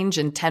loose change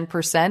and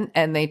 10%,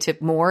 and they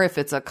tip more if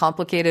it's a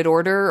complicated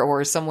order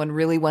or someone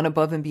really went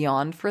above and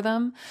beyond for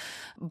them.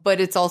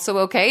 But it's also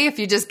okay if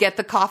you just get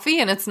the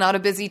coffee and it's not a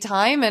busy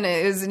time and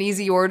it is an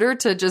easy order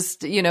to just,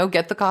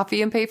 get the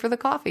coffee and pay for the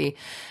coffee.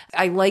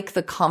 I like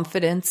the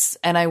confidence,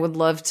 and I would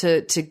love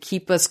to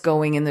keep us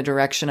going in the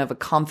direction of a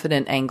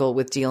confident angle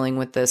with dealing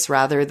with this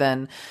rather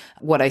than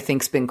what I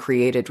think's been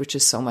created, which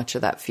is so much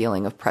of that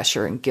feeling of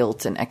pressure and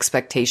guilt and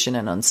expectation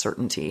and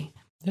uncertainty.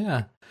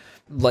 Yeah.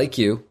 Like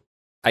you,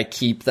 I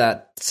keep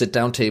that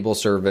sit-down table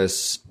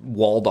service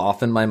walled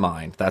off in my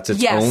mind. That's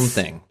its own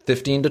thing.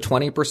 15 to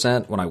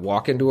 20% when I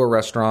walk into a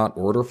restaurant,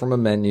 order from a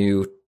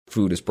menu,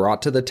 food is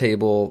brought to the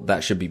table,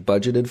 that should be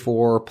budgeted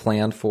for,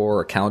 planned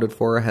for, accounted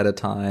for ahead of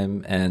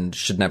time, and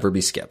should never be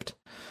skipped.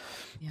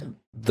 Yeah.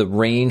 The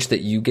range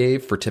that you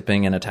gave for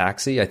tipping in a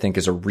taxi, I think,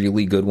 is a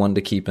really good one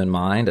to keep in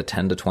mind, a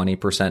 10 to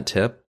 20%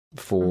 tip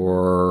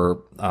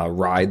for a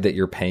ride that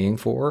you're paying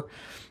for.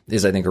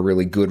 Is, I think, a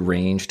really good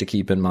range to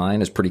keep in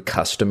mind. Is pretty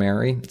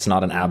customary. It's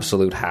not an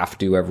absolute have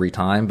to every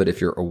time, but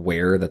if you're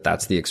aware that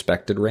that's the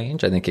expected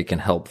range, I think it can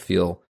help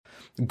feel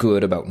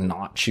good about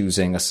not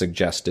choosing a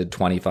suggested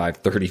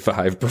 25,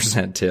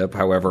 35% tip,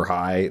 however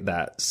high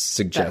that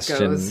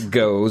suggestion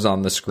goes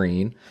on the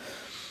screen.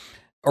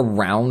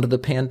 Around the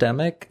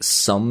pandemic,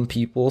 some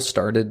people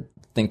started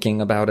thinking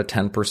about a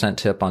 10%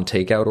 tip on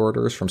takeout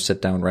orders from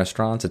sit-down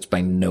restaurants. It's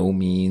by no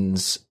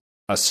means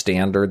a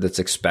standard that's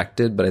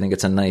expected, but I think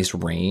it's a nice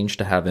range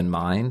to have in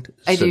mind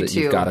so that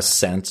you've got a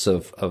sense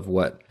of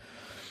what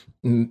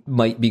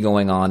might be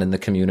going on in the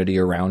community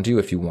around you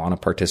if you want to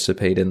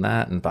participate in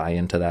that and buy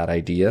into that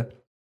idea.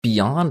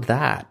 Beyond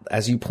that,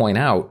 as you point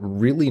out,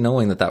 really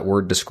knowing that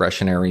word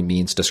discretionary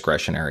means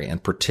discretionary,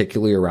 and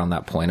particularly around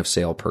that point of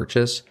sale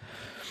purchase,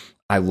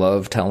 I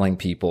love telling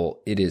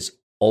people it is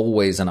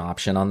always an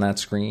option on that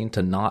screen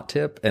to not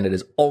tip, and it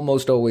is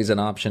almost always an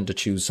option to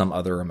choose some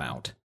other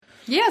amount.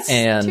 Yes,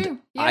 and too.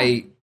 Yeah.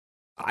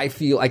 I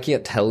feel, I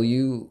can't tell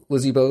you,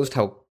 Lizzie Boast,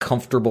 how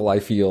comfortable I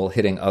feel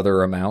hitting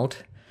other amount.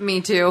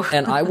 Me too.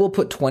 And I will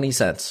put 20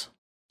 cents.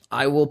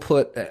 I will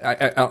put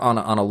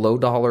on a low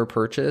dollar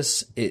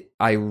purchase.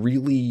 I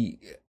really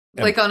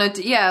like on a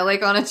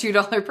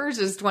 $2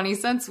 purchase, 20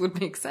 cents would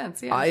make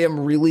sense. Yeah. I am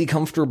really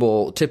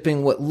comfortable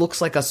tipping what looks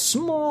like a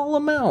small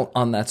amount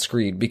on that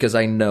screen because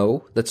I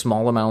know that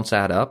small amounts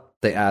add up.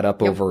 They add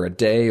up over a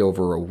day,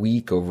 over a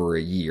week, over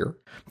a year.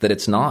 That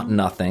it's not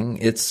nothing,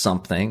 it's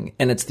something,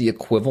 and it's the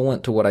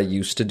equivalent to what I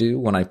used to do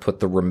when I put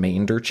the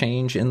remainder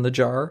change in the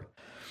jar.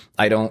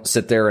 I don't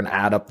sit there and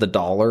add up the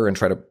dollar and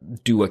try to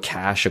do a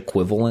cash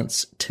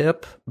equivalence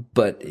tip,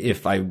 but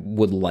if I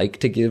would like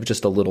to give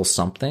just a little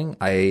something,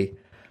 I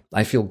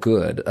feel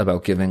good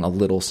about giving a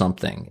little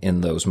something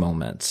in those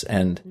moments.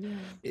 And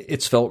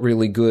it's felt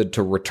really good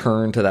to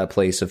return to that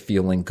place of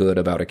feeling good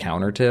about a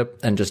counter tip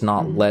and just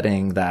not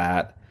letting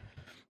that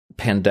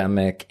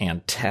pandemic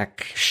and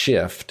tech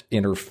shift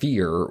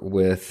interfere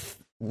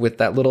with with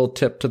that little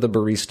tip to the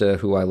barista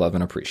who I love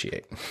and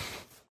appreciate.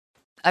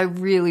 I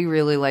really,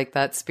 really like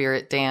that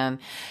spirit, Dan.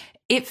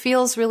 It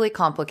feels really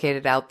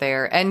complicated out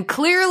there. And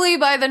clearly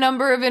by the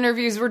number of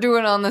interviews we're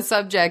doing on the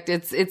subject,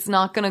 it's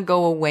not going to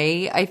go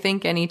away, I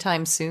think,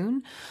 anytime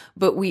soon.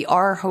 But we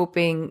are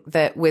hoping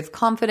that with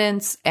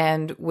confidence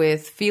and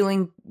with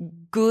feeling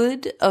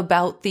good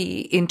about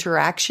the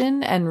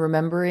interaction and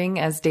remembering,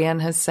 as Dan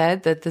has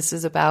said, that this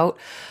is about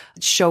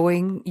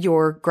showing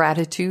your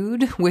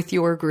gratitude with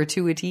your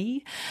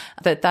gratuity,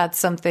 that's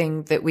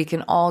something that we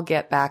can all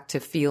get back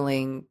to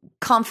feeling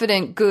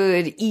confident,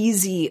 good,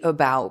 easy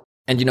about.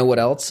 And you know what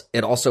else?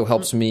 It also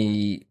helps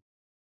me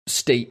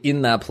stay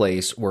in that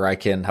place where I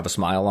can have a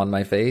smile on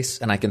my face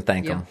and I can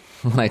thank them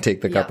when I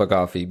take the cup of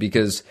coffee.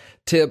 Because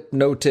tip,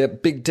 no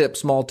tip, big tip,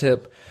 small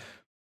tip,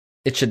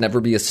 it should never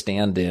be a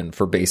stand-in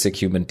for basic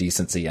human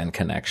decency and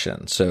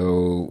connection.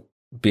 So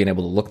being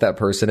able to look that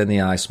person in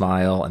the eye,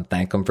 smile, and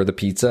thank them for the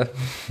pizza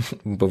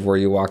before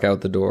you walk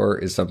out the door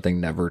is something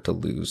never to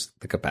lose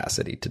the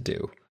capacity to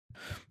do.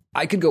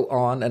 I could go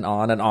on and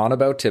on and on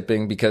about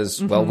tipping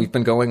because, well, we've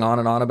been going on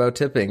and on about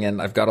tipping, and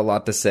I've got a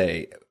lot to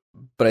say.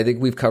 But I think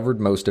we've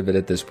covered most of it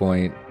at this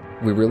point.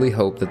 We really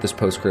hope that this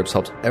Postscripts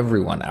helps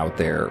everyone out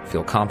there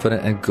feel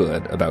confident and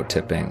good about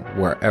tipping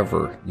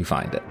wherever you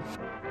find it.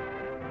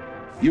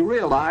 You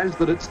realize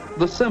that it's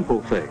the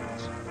simple things,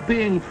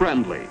 being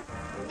friendly,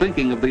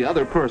 thinking of the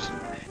other person,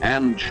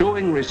 and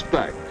showing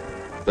respect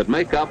that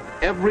make up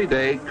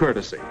everyday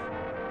courtesy.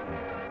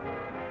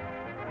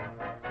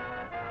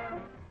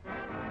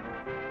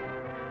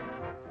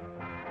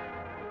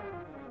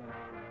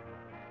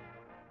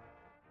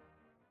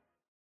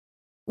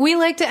 We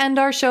like to end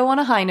our show on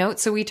a high note,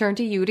 so we turn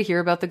to you to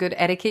hear about the good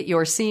etiquette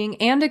you're seeing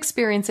and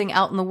experiencing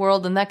out in the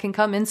world, and that can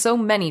come in so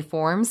many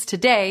forms.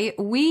 Today,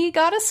 we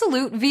got a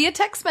salute via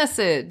text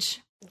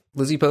message.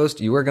 Lizzie Post,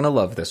 you are going to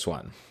love this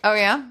one. Oh,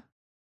 yeah?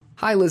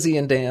 Hi, Lizzie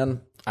and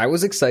Dan. I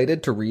was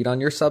excited to read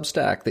on your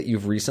Substack that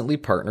you've recently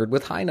partnered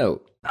with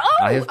Highnote.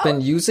 I have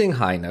been using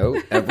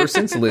Highnote ever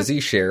since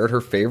Lizzie shared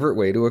her favorite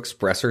way to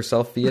express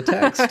herself via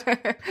text.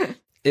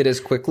 It has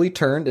quickly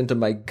turned into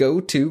my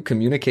go-to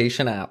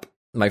communication app.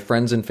 My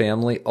friends and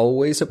family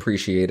always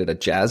appreciated a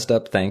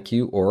jazzed-up thank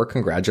you or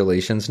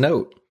congratulations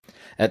note.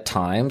 At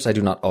times, I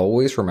do not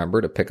always remember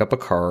to pick up a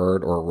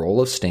card or a roll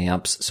of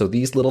stamps, so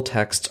these little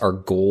texts are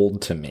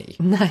gold to me.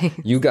 Nice.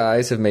 You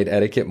guys have made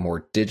etiquette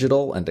more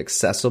digital and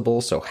accessible,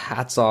 so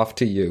hats off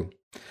to you.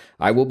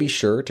 I will be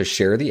sure to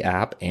share the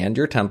app and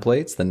your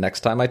templates the next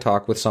time I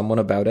talk with someone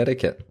about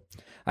etiquette.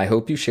 I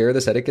hope you share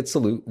this etiquette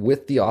salute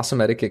with the awesome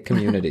etiquette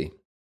community.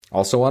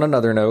 Also, on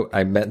another note,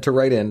 I meant to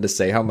write in to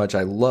say how much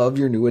I love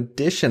your new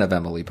edition of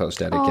Emily Post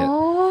Etiquette.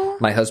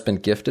 Aww. My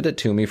husband gifted it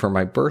to me for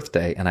my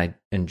birthday, and I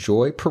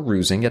enjoy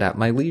perusing it at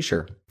my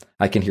leisure.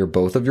 I can hear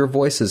both of your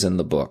voices in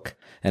the book,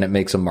 and it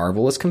makes a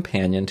marvelous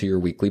companion to your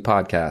weekly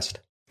podcast.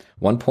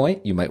 One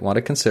point you might want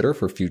to consider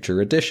for future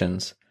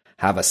editions.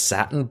 Have a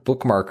satin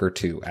bookmark or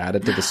two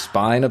added to the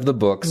spine of the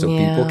book so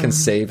people can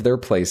save their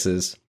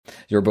places.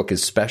 Your book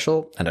is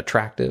special and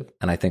attractive,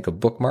 and I think a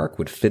bookmark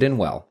would fit in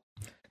well.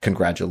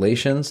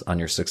 Congratulations on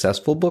your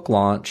successful book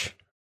launch,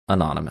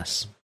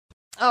 Anonymous.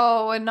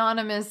 Oh,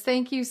 Anonymous,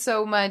 thank you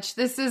so much.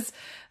 This is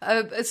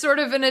a sort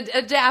of an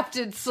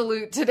adapted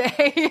salute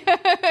today.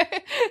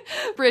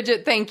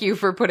 Bridget, thank you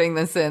for putting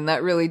this in.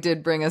 That really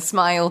did bring a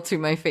smile to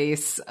my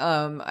face.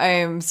 I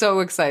am so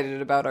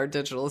excited about our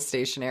digital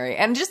stationery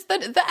and just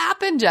the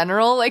app in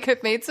general. Like,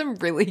 I've made some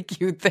really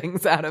cute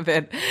things out of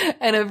it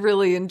and I've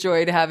really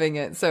enjoyed having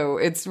it. So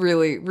it's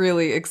really,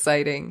 really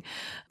exciting.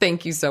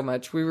 Thank you so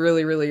much. We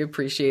really, really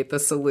appreciate the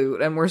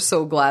salute. And we're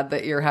so glad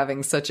that you're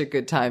having such a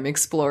good time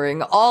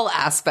exploring all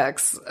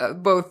aspects,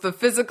 both the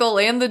physical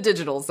and the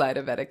digital side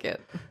of etiquette.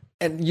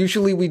 And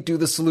usually we do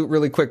the salute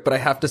really quick, but I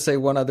have to say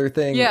one other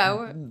thing.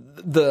 Yeah.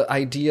 The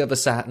idea of a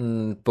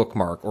satin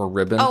bookmark or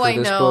ribbon for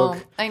this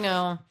book. I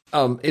know.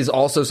 Is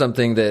also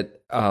something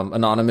that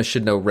Anonymous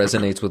should know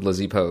resonates with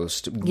Lizzie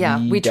Post. Yeah,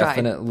 we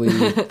definitely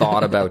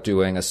thought about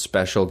doing a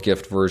special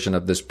gift version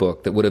of this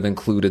book that would have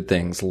included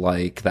things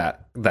like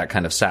that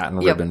kind of satin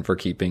ribbon for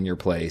keeping your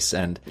place.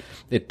 And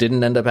it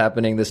didn't end up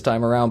happening this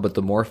time around, but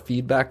the more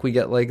feedback we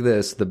get like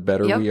this, the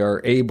better we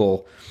are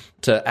able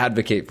to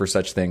advocate for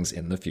such things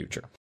in the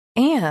future.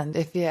 And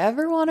if you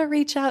ever want to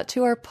reach out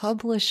to our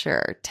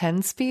publisher,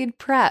 10 Speed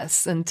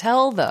Press, and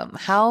tell them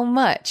how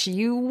much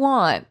you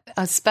want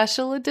a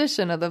special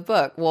edition of the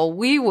book, well,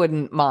 we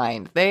wouldn't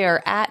mind. They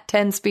are at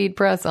 10 Speed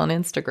Press on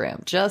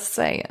Instagram. Just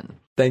saying.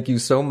 Thank you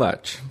so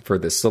much for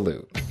this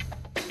salute.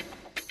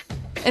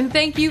 And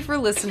thank you for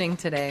listening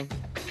today.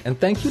 And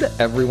thank you to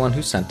everyone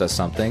who sent us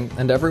something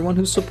and everyone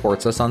who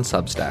supports us on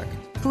Substack.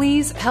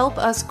 Please help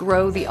us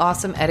grow the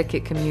awesome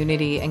etiquette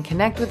community and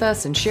connect with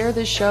us and share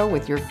this show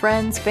with your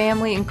friends,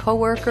 family, and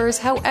coworkers,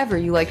 however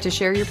you like to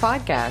share your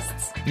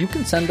podcasts. You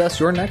can send us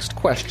your next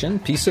question,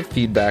 piece of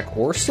feedback,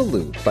 or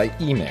salute by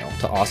email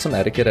to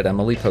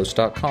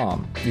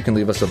awesomeetiquette@emilypost.com. You can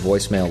leave us a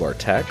voicemail or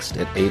text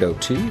at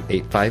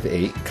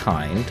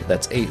 802-858-KIND.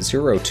 That's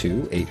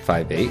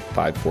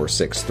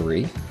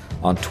 802-858-5463.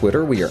 On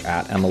Twitter, we are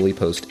at Emily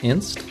Post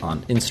Inst. On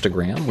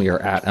Instagram, we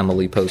are at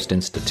Emily Post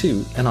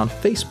Institute. And on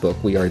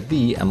Facebook, we are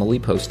the Emily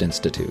Post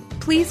Institute.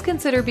 Please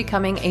consider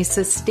becoming a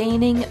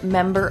sustaining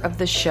member of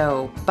the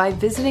show by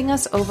visiting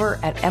us over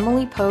at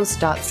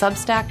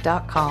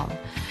emilypost.substack.com.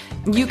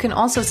 You can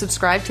also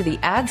subscribe to the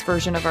ads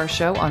version of our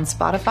show on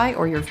Spotify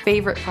or your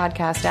favorite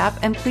podcast app,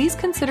 and please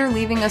consider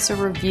leaving us a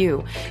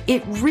review.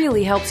 It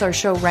really helps our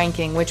show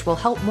ranking, which will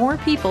help more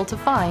people to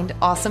find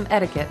Awesome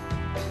Etiquette.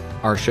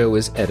 Our show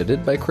is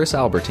edited by Chris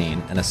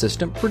Albertine and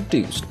assistant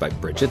produced by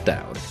Bridget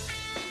Dowd.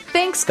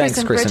 Thanks, Chris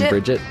and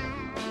Bridget.